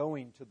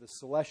going to the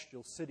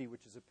celestial city,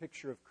 which is a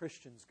picture of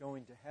Christians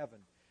going to heaven.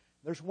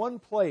 There's one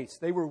place,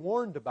 they were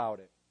warned about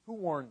it. Who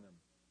warned them?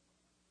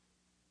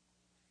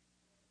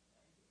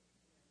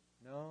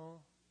 No.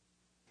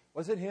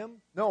 Was it him?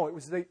 No, it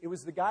was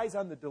the guys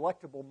on the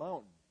Delectable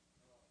Mountain.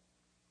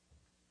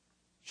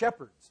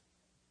 Shepherds.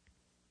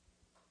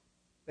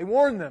 They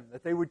warned them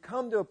that they would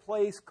come to a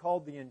place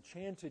called the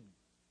enchanted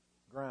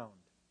ground.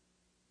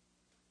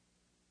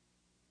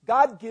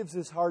 God gives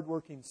His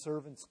hardworking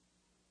servants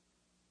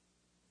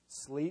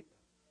sleep.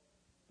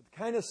 But the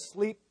kind of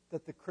sleep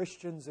that the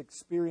Christians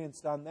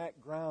experienced on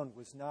that ground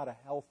was not a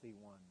healthy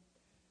one.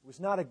 It was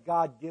not a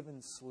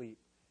God-given sleep.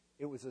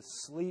 It was a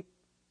sleep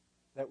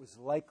that was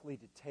likely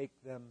to take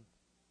them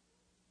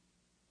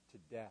to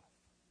death.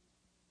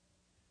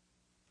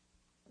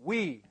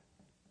 We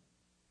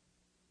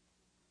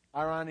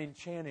are on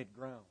enchanted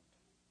ground.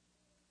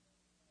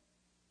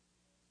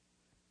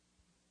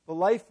 The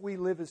life we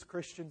live as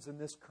Christians in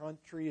this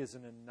country is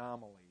an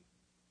anomaly.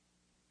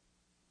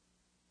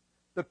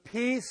 The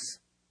peace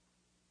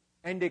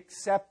and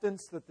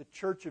acceptance that the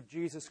Church of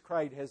Jesus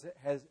Christ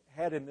has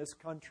had in this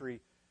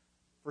country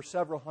for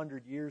several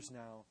hundred years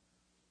now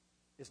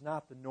is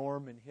not the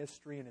norm in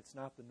history, and it's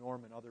not the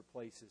norm in other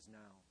places now.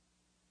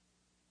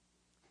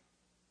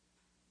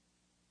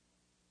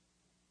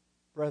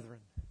 Brethren,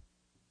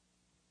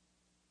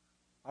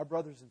 our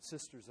brothers and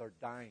sisters are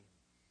dying.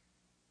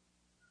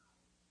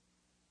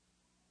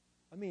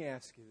 Let me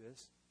ask you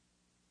this.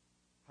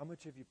 How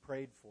much have you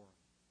prayed for them?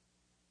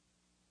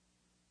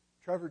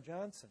 Trevor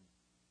Johnson,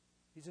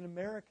 he's an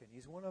American.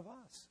 He's one of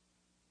us.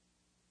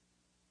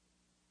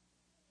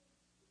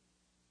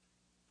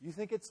 Do you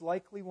think it's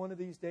likely one of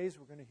these days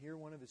we're going to hear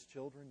one of his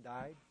children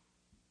died?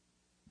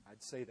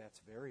 I'd say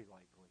that's very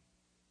likely.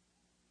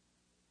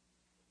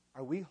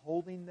 Are we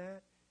holding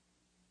that?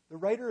 The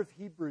writer of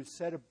Hebrews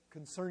said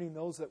concerning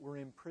those that were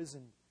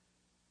imprisoned,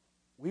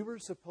 we were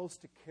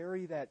supposed to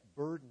carry that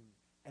burden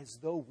as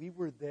though we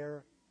were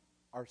there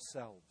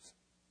ourselves.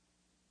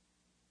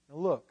 Now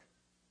look,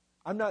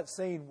 I'm not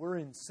saying we're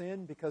in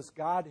sin because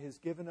God has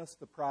given us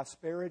the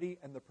prosperity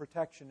and the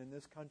protection in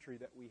this country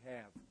that we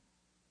have.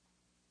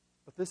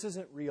 But this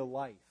isn't real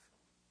life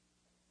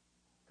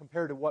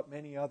compared to what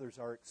many others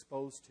are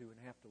exposed to and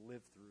have to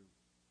live through.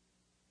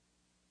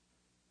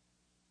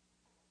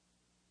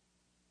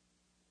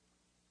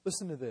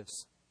 Listen to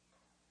this.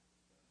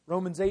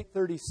 Romans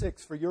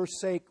 8:36, for your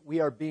sake we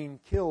are being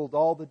killed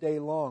all the day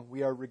long.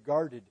 We are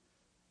regarded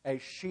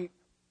as sheep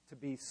to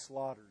be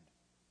slaughtered.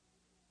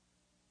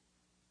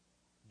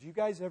 Do you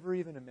guys ever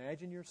even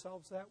imagine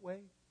yourselves that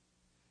way?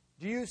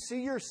 Do you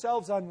see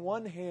yourselves on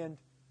one hand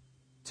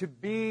to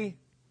be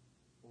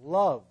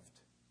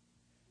loved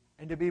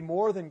and to be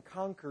more than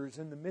conquerors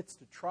in the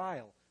midst of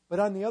trial? But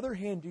on the other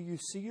hand, do you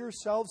see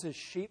yourselves as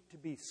sheep to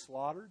be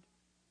slaughtered?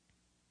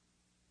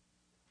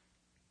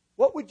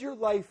 What would your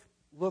life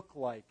look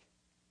like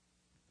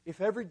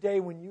if every day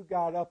when you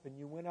got up and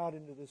you went out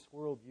into this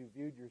world, you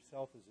viewed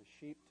yourself as a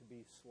sheep to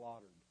be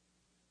slaughtered?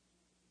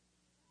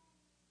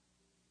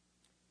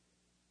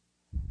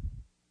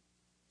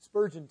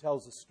 Spurgeon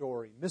tells a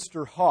story.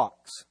 Mr.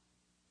 Hawks,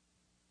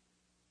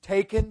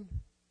 taken,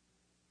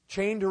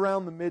 chained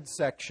around the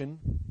midsection.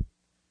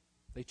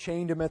 They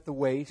chained him at the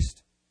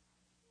waist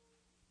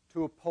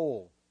to a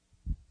pole,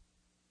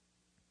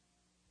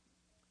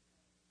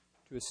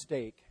 to a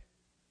stake,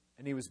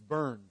 and he was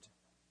burned.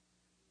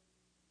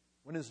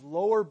 When his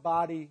lower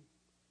body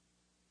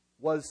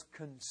was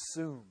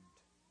consumed,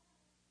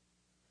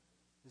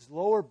 his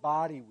lower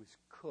body was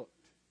cooked.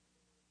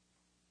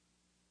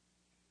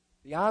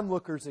 The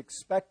onlookers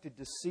expected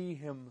to see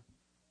him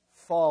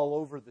fall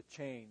over the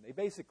chain. They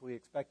basically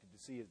expected to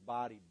see his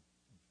body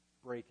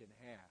break in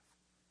half.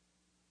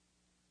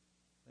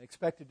 They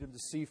expected him to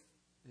see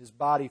his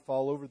body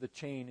fall over the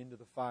chain into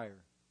the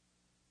fire.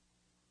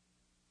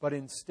 But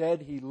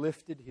instead, he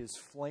lifted his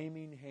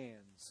flaming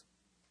hands,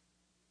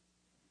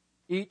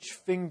 each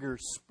finger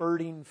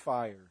spurting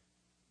fire.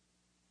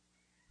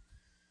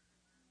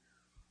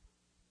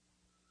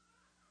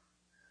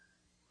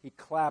 He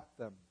clapped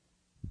them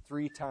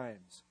 3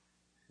 times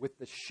with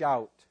the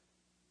shout,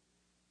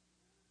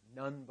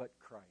 none but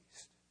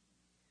Christ.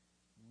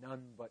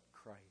 None but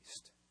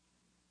Christ.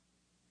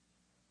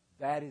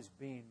 That is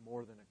being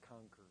more than a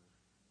conqueror.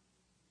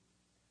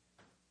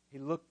 He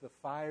looked the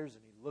fires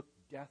and he looked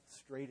death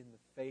straight in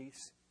the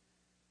face.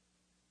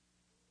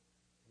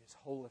 And his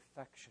whole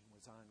affection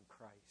was on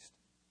Christ.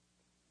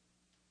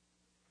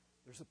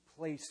 There's a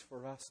place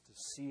for us to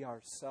see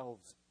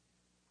ourselves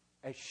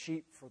as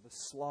sheep for the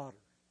slaughter.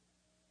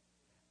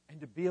 And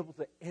to be able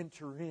to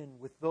enter in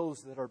with those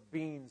that are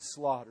being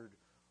slaughtered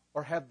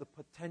or have the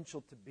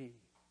potential to be.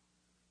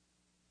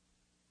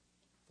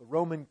 The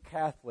Roman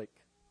Catholic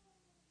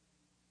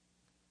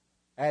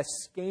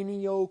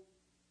Ascanio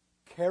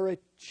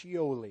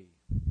Caraccioli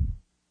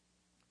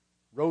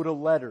wrote a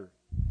letter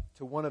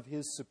to one of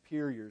his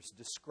superiors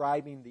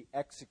describing the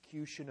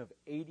execution of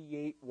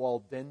 88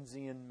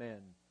 Waldensian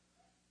men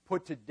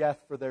put to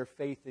death for their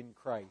faith in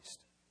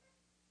Christ.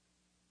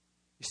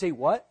 You say,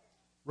 what?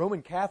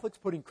 Roman Catholics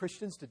putting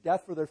Christians to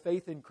death for their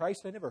faith in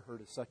Christ? I never heard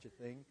of such a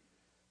thing.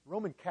 The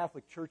Roman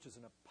Catholic Church is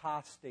an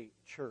apostate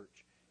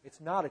church. It's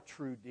not a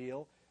true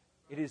deal.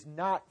 It is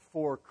not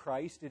for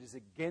Christ. It is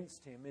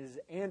against Him. It is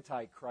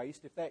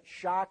anti-Christ. If that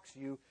shocks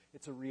you,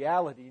 it's a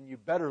reality, and you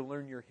better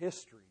learn your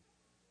history.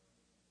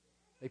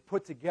 They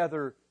put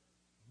together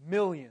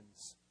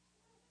millions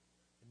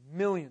and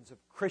millions of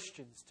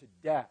Christians to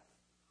death.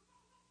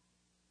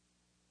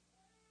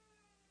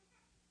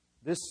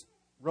 This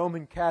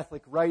Roman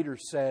Catholic writer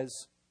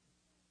says,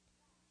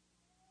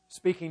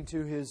 speaking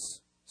to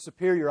his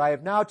superior, I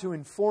have now to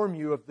inform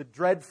you of the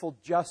dreadful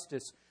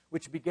justice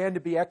which began to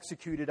be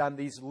executed on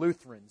these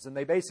Lutherans. And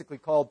they basically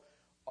called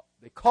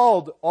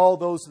all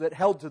those that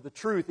held to the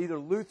truth either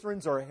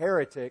Lutherans or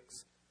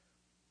heretics.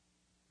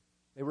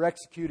 They were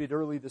executed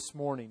early this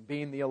morning,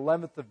 being the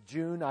 11th of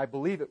June. I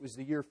believe it was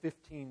the year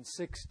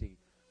 1560.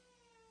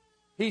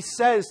 He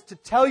says, to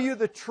tell you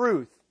the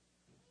truth,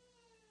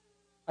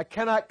 I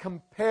cannot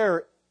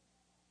compare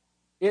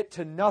it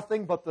to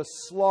nothing but the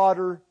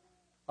slaughter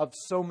of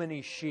so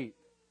many sheep.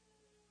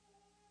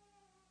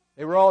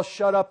 They were all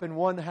shut up in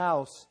one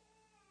house,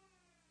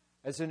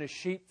 as in a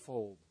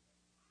sheepfold.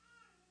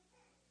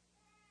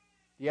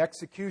 The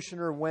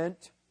executioner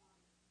went,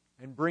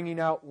 and bringing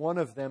out one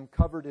of them,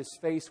 covered his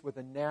face with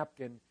a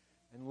napkin,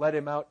 and led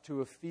him out to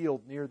a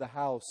field near the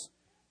house,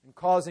 and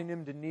causing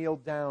him to kneel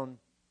down,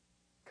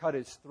 cut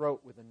his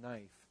throat with a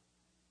knife.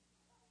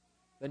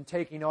 Then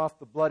taking off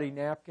the bloody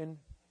napkin,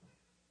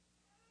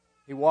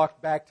 he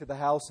walked back to the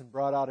house and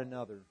brought out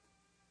another,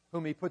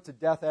 whom he put to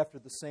death after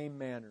the same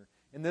manner.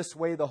 In this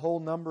way, the whole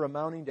number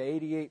amounting to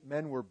 88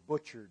 men were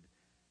butchered.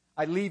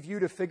 I leave you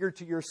to figure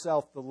to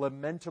yourself the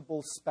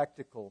lamentable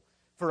spectacle,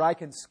 for I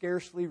can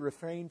scarcely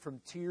refrain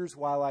from tears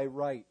while I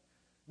write.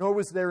 Nor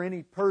was there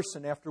any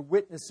person, after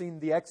witnessing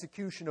the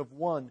execution of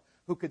one,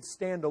 who could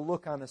stand a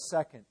look on a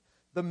second.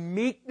 The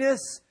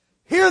meekness,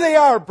 here they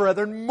are,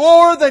 brethren,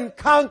 more than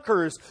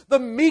conquerors. The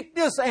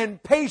meekness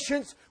and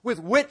patience with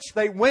which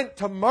they went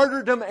to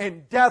martyrdom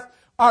and death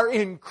are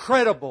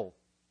incredible.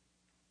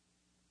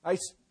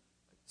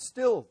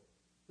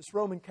 This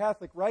Roman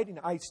Catholic writing,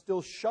 I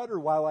still shudder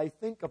while I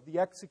think of the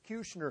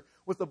executioner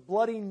with a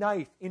bloody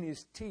knife in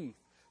his teeth,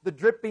 the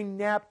dripping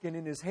napkin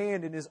in his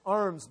hand and his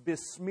arms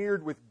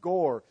besmeared with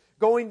gore,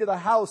 going to the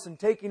house and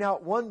taking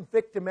out one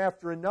victim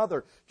after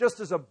another, just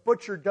as a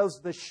butcher does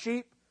the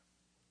sheep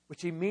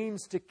which he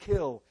means to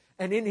kill.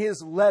 And in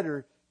his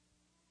letter,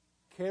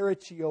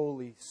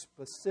 Caraccioli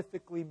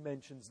specifically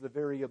mentions the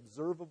very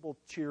observable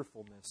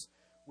cheerfulness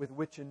with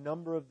which a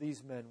number of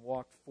these men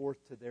walked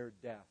forth to their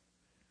death.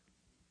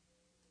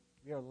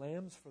 We are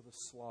lambs for the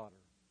slaughter.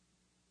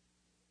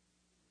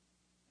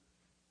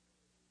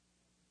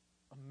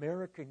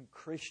 American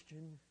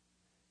Christian,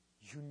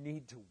 you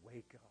need to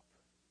wake up.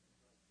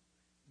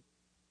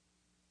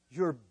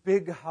 Your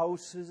big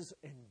houses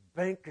and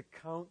bank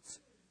accounts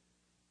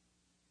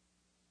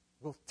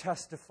will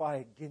testify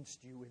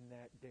against you in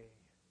that day.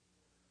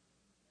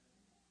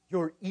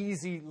 Your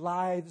easy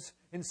lives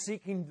and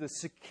seeking the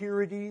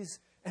securities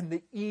and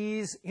the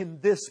ease in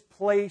this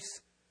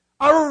place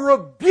are a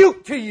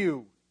rebuke to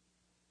you.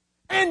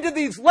 And to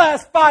these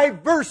last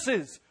 5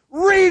 verses,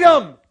 read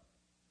them.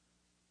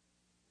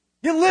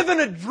 You live in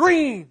a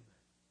dream.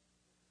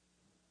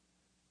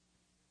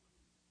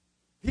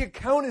 The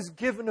account is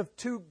given of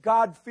 2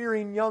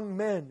 God-fearing young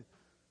men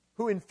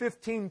who in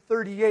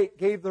 1538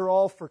 gave their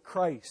all for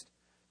Christ.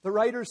 The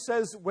writer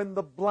says, when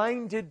the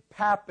blinded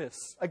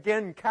papists,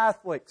 again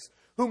Catholics,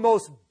 who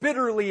most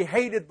bitterly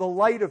hated the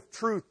light of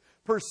truth,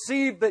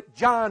 perceived that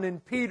John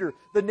and Peter,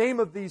 the name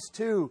of these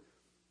 2,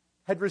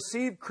 had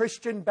received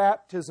Christian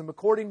baptism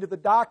according to the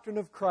doctrine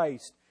of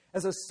Christ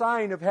as a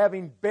sign of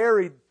having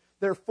buried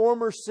their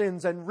former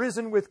sins and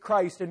risen with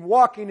Christ and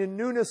walking in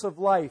newness of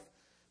life,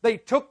 they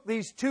took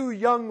these 2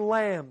 young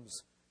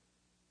lambs.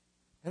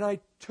 And I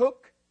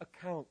took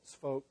accounts,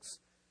 folks,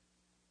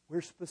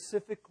 where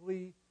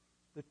specifically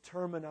the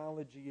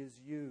terminology is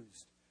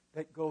used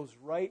that goes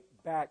right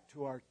back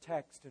to our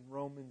text in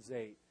Romans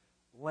 8.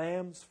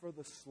 Lambs for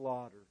the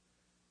slaughter.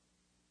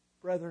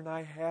 Brethren,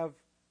 I have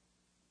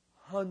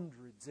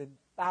hundreds and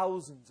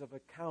thousands of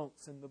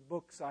accounts in the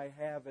books I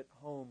have at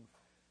home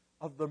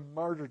of the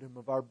martyrdom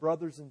of our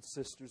brothers and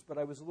sisters, but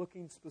I was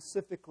looking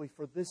specifically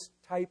for this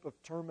type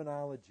of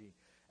terminology.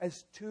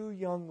 As 2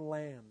 young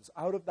lambs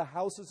out of the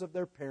houses of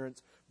their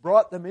parents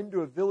brought them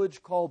into a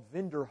village called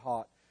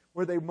Vinderhout,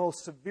 where they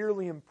most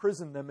severely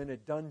imprisoned them in a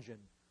dungeon.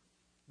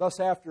 Thus,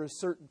 after a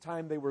certain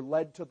time, they were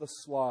led to the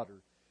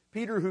slaughter.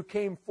 Peter, who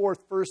came forth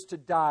first to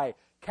die,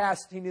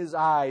 casting his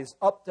eyes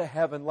up to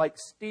heaven, like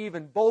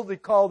Stephen, boldly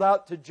called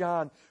out to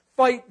John,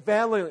 "Fight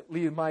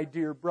valiantly, my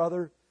dear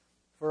brother,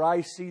 for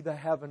I see the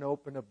heaven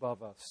open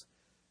above us."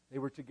 They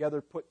were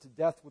together put to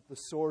death with the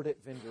sword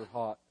at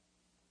Vinderhout.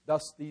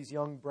 Thus these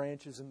young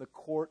branches in the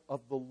court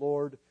of the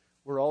Lord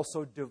were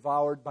also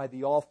devoured by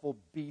the awful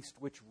beast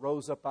which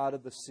rose up out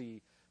of the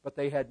sea, but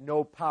they had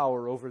no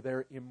power over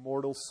their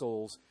immortal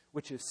souls,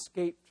 which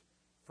escaped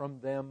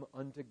from them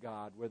unto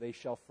God, where they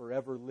shall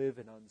forever live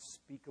in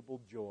unspeakable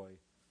joy.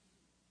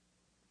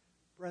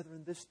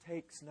 Brethren, this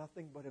takes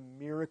nothing but a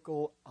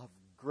miracle of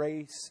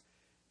grace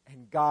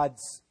and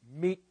God's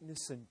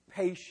meekness and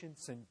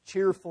patience and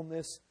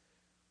cheerfulness.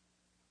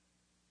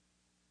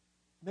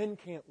 Men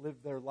can't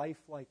live their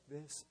life like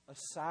this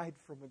aside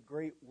from a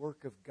great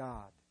work of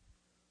God.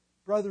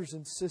 Brothers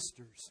and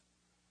sisters,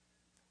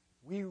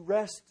 we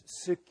rest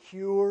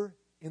secure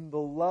in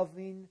the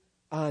loving,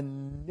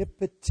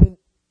 omnipotent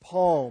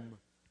palm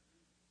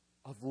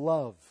of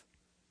love.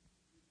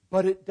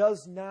 But it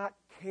does not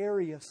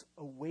carry us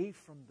away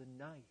from the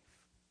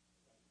knife.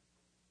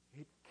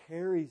 It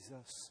carries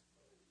us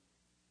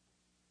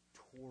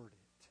toward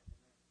it.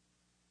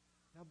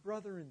 Now,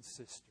 brother and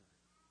sister,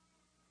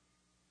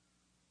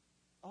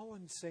 all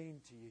I'm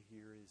saying to you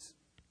here is,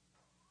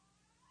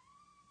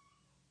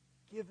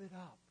 give it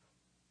up.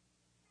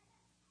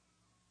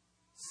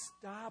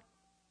 Stop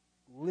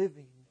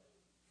living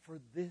for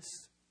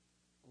this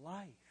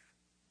life.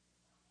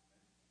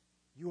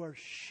 You are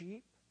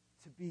sheep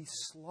to be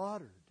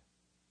slaughtered.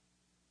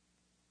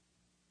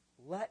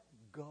 Let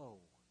go.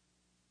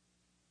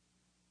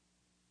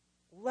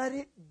 Let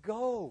it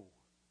go.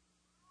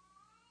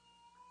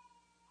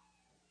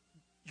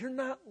 You're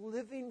not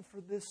living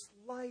for this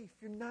life.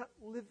 You're not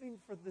living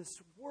for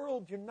this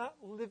world. You're not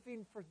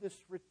living for this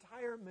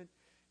retirement.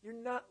 You're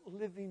not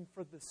living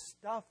for the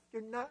stuff.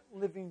 You're not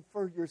living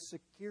for your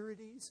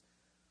securities.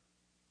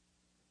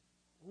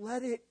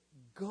 Let it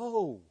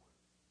go.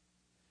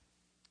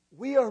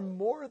 We are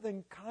more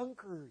than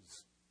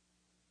conquerors.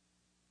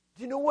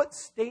 Do you know what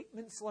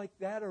statements like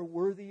that are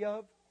worthy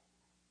of?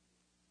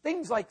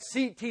 Things like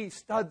C.T.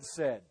 Studd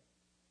said.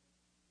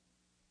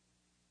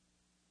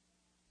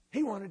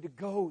 He wanted to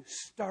go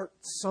start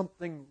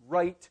something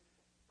right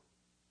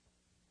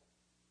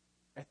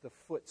at the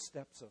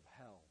footsteps of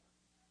hell.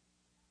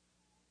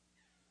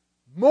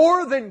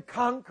 More than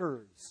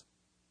conquerors.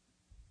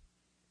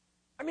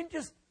 I mean,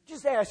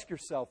 just ask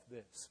yourself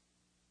this.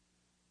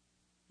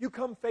 You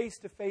come face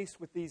to face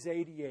with these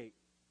 88,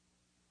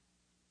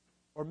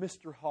 or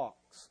Mr.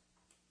 Hawks,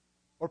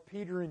 or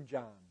Peter and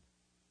John.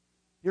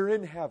 You're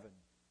in heaven.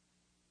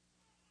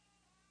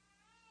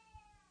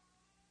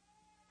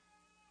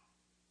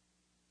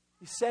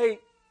 You say,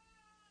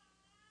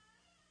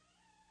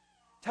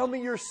 tell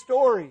me your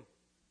story.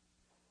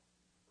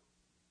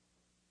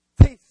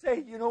 They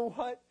say, you know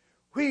what?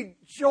 We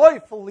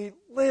joyfully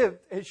lived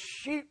as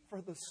sheep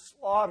for the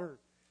slaughter.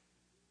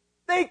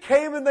 They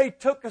came and they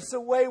took us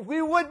away.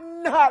 We would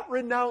not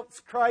renounce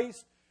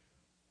Christ.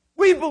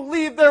 We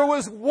believed there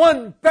was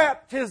one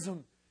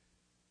baptism.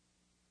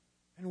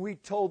 And we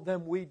told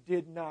them we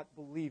did not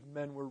believe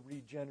men were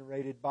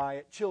regenerated by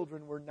it.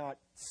 Children were not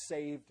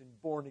saved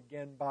and born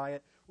again by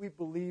it. We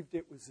believed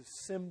it was a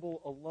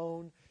symbol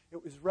alone.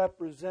 It was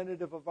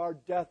representative of our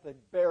death and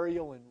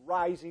burial and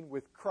rising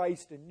with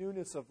Christ in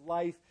newness of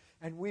life.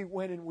 And we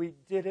went and we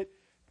did it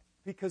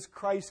because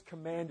Christ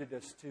commanded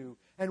us to.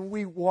 And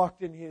we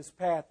walked in His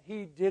path.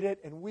 He did it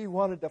and we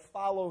wanted to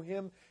follow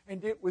Him.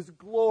 And it was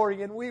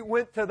glory. And we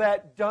went to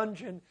that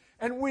dungeon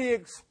and we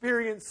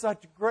experienced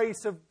such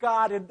grace of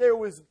God. And there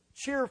was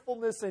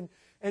cheerfulness and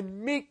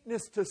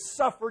meekness to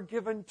suffer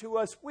given to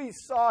us. We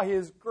saw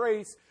His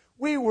grace.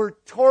 We were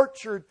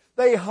tortured.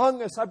 They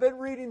hung us. I've been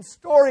reading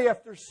story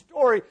after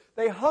story.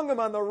 They hung Him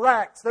on the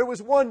racks. There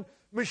was one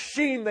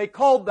machine they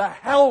called the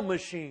hell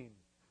machine.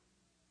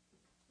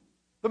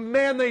 The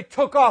man they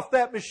took off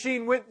that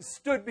machine went and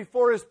stood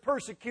before his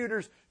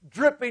persecutors,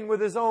 dripping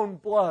with his own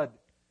blood.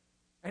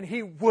 And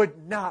he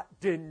would not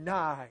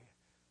deny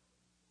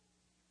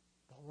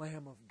the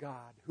Lamb of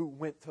God who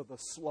went to the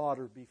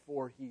slaughter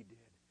before he did.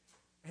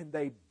 And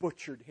they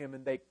butchered him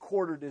and they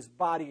quartered his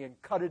body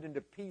and cut it into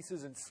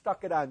pieces and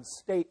stuck it on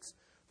stakes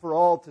for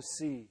all to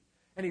see.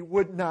 And he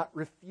would not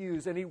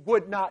refuse and he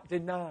would not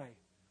deny.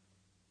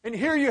 And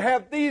here you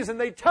have these and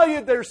they tell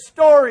you their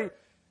story.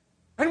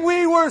 And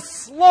we were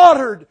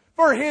slaughtered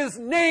for His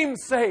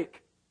name's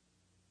sake.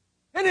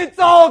 And it's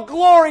all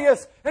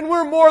glorious and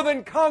we're more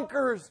than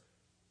conquerors.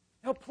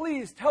 Now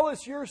please tell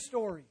us your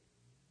story.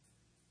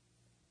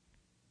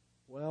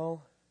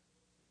 Well,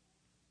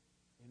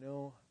 you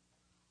know,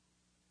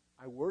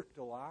 I worked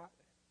a lot.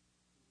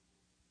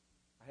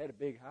 I had a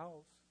big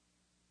house.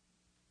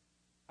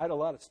 I had a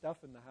lot of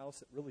stuff in the house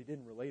that really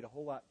didn't relate a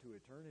whole lot to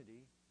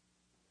eternity.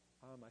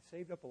 I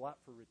saved up a lot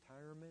for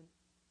retirement.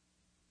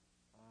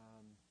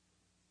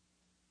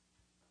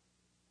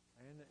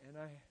 And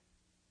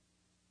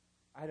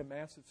I had a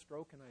massive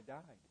stroke and I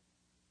died.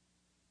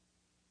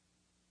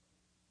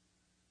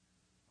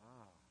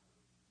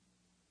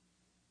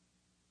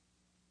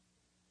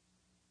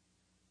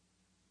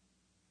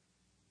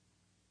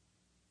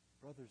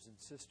 Brothers and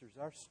sisters,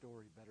 our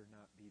story better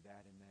not be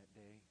that in that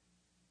day.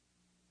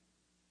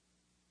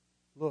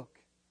 Look,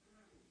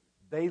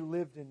 they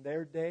lived in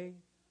their day,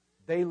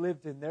 they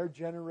lived in their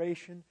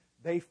generation,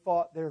 they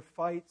fought their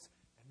fights,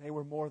 and they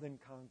were more than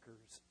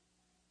conquerors.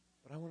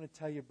 But I want to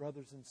tell you,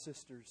 brothers and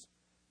sisters,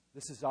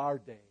 this is our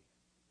day.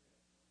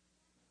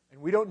 And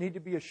we don't need to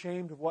be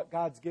ashamed of what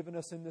God's given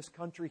us in this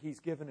country. He's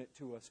given it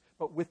to us.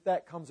 But with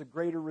that comes a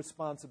greater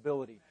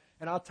responsibility.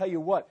 And I'll tell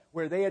you what,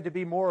 where they had to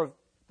be more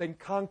than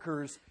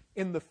conquerors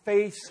in the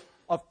face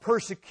of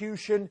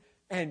persecution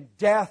and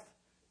death,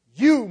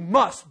 you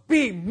must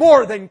be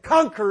more than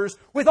conquerors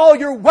with all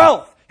your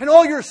wealth and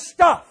all your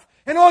stuff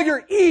and all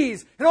your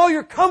ease and all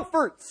your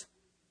comforts.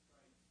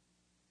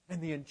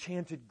 And the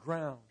enchanted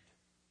ground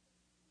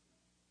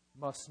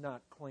must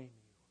not claim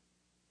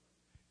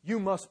you. You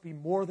must be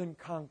more than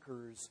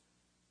conquerors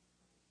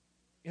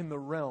in the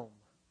realm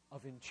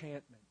of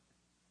enchantment.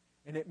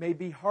 And it may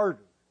be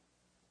harder.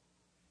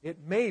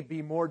 It may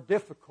be more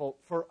difficult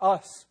for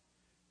us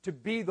to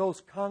be those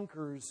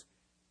conquerors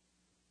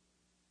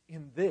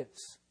in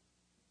this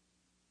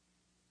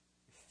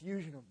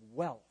effusion of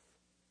wealth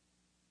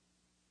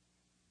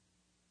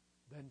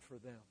than for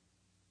them.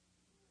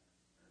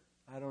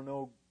 I don't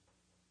know.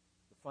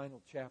 The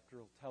final chapter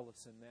will tell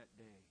us in that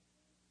day.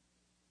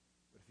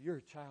 But if you're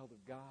a child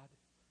of God,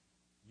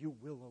 you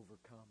will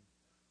overcome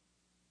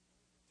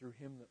through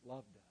Him that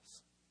loved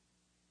us.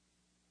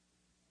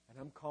 And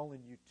I'm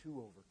calling you to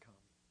overcome.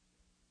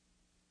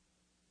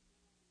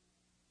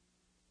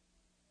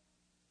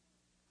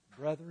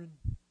 Brethren,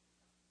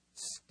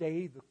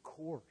 stay the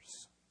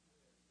course.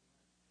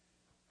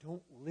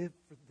 Don't live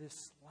for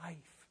this life.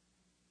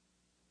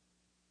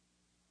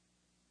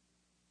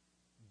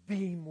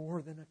 Be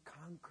more than a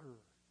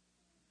conqueror.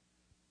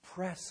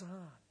 Press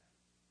on.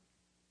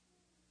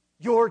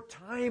 Your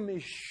time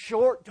is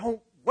short.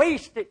 Don't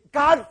waste it.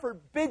 God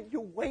forbid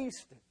you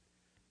waste it.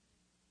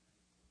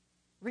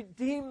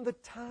 Redeem the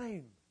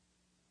time.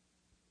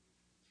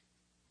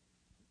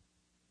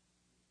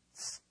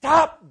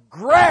 Stop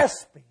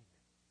grasping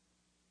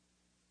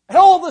at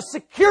all the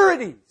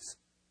securities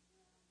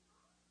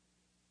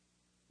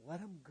Let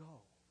them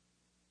go.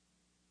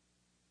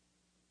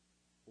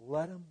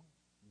 Let them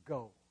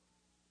go.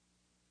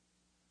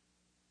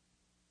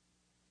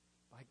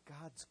 By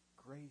God's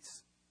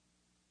grace,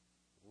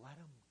 let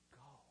them go.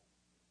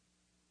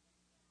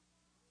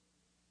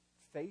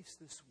 Face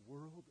this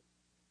world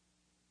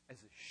as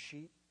a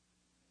sheep,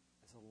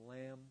 as a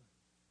lamb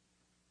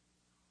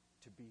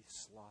to be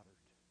slaughtered.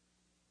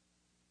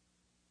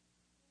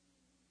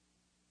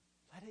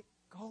 Let it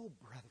go,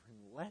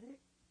 brethren. Let it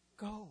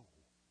go.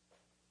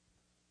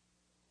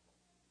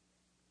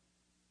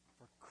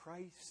 For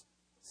Christ's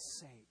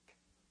sake,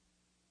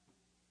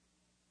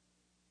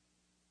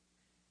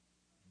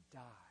 die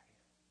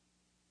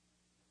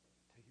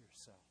to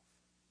yourself.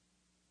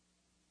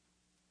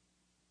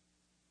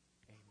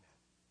 Amen.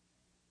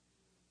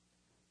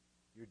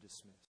 You're dismissed.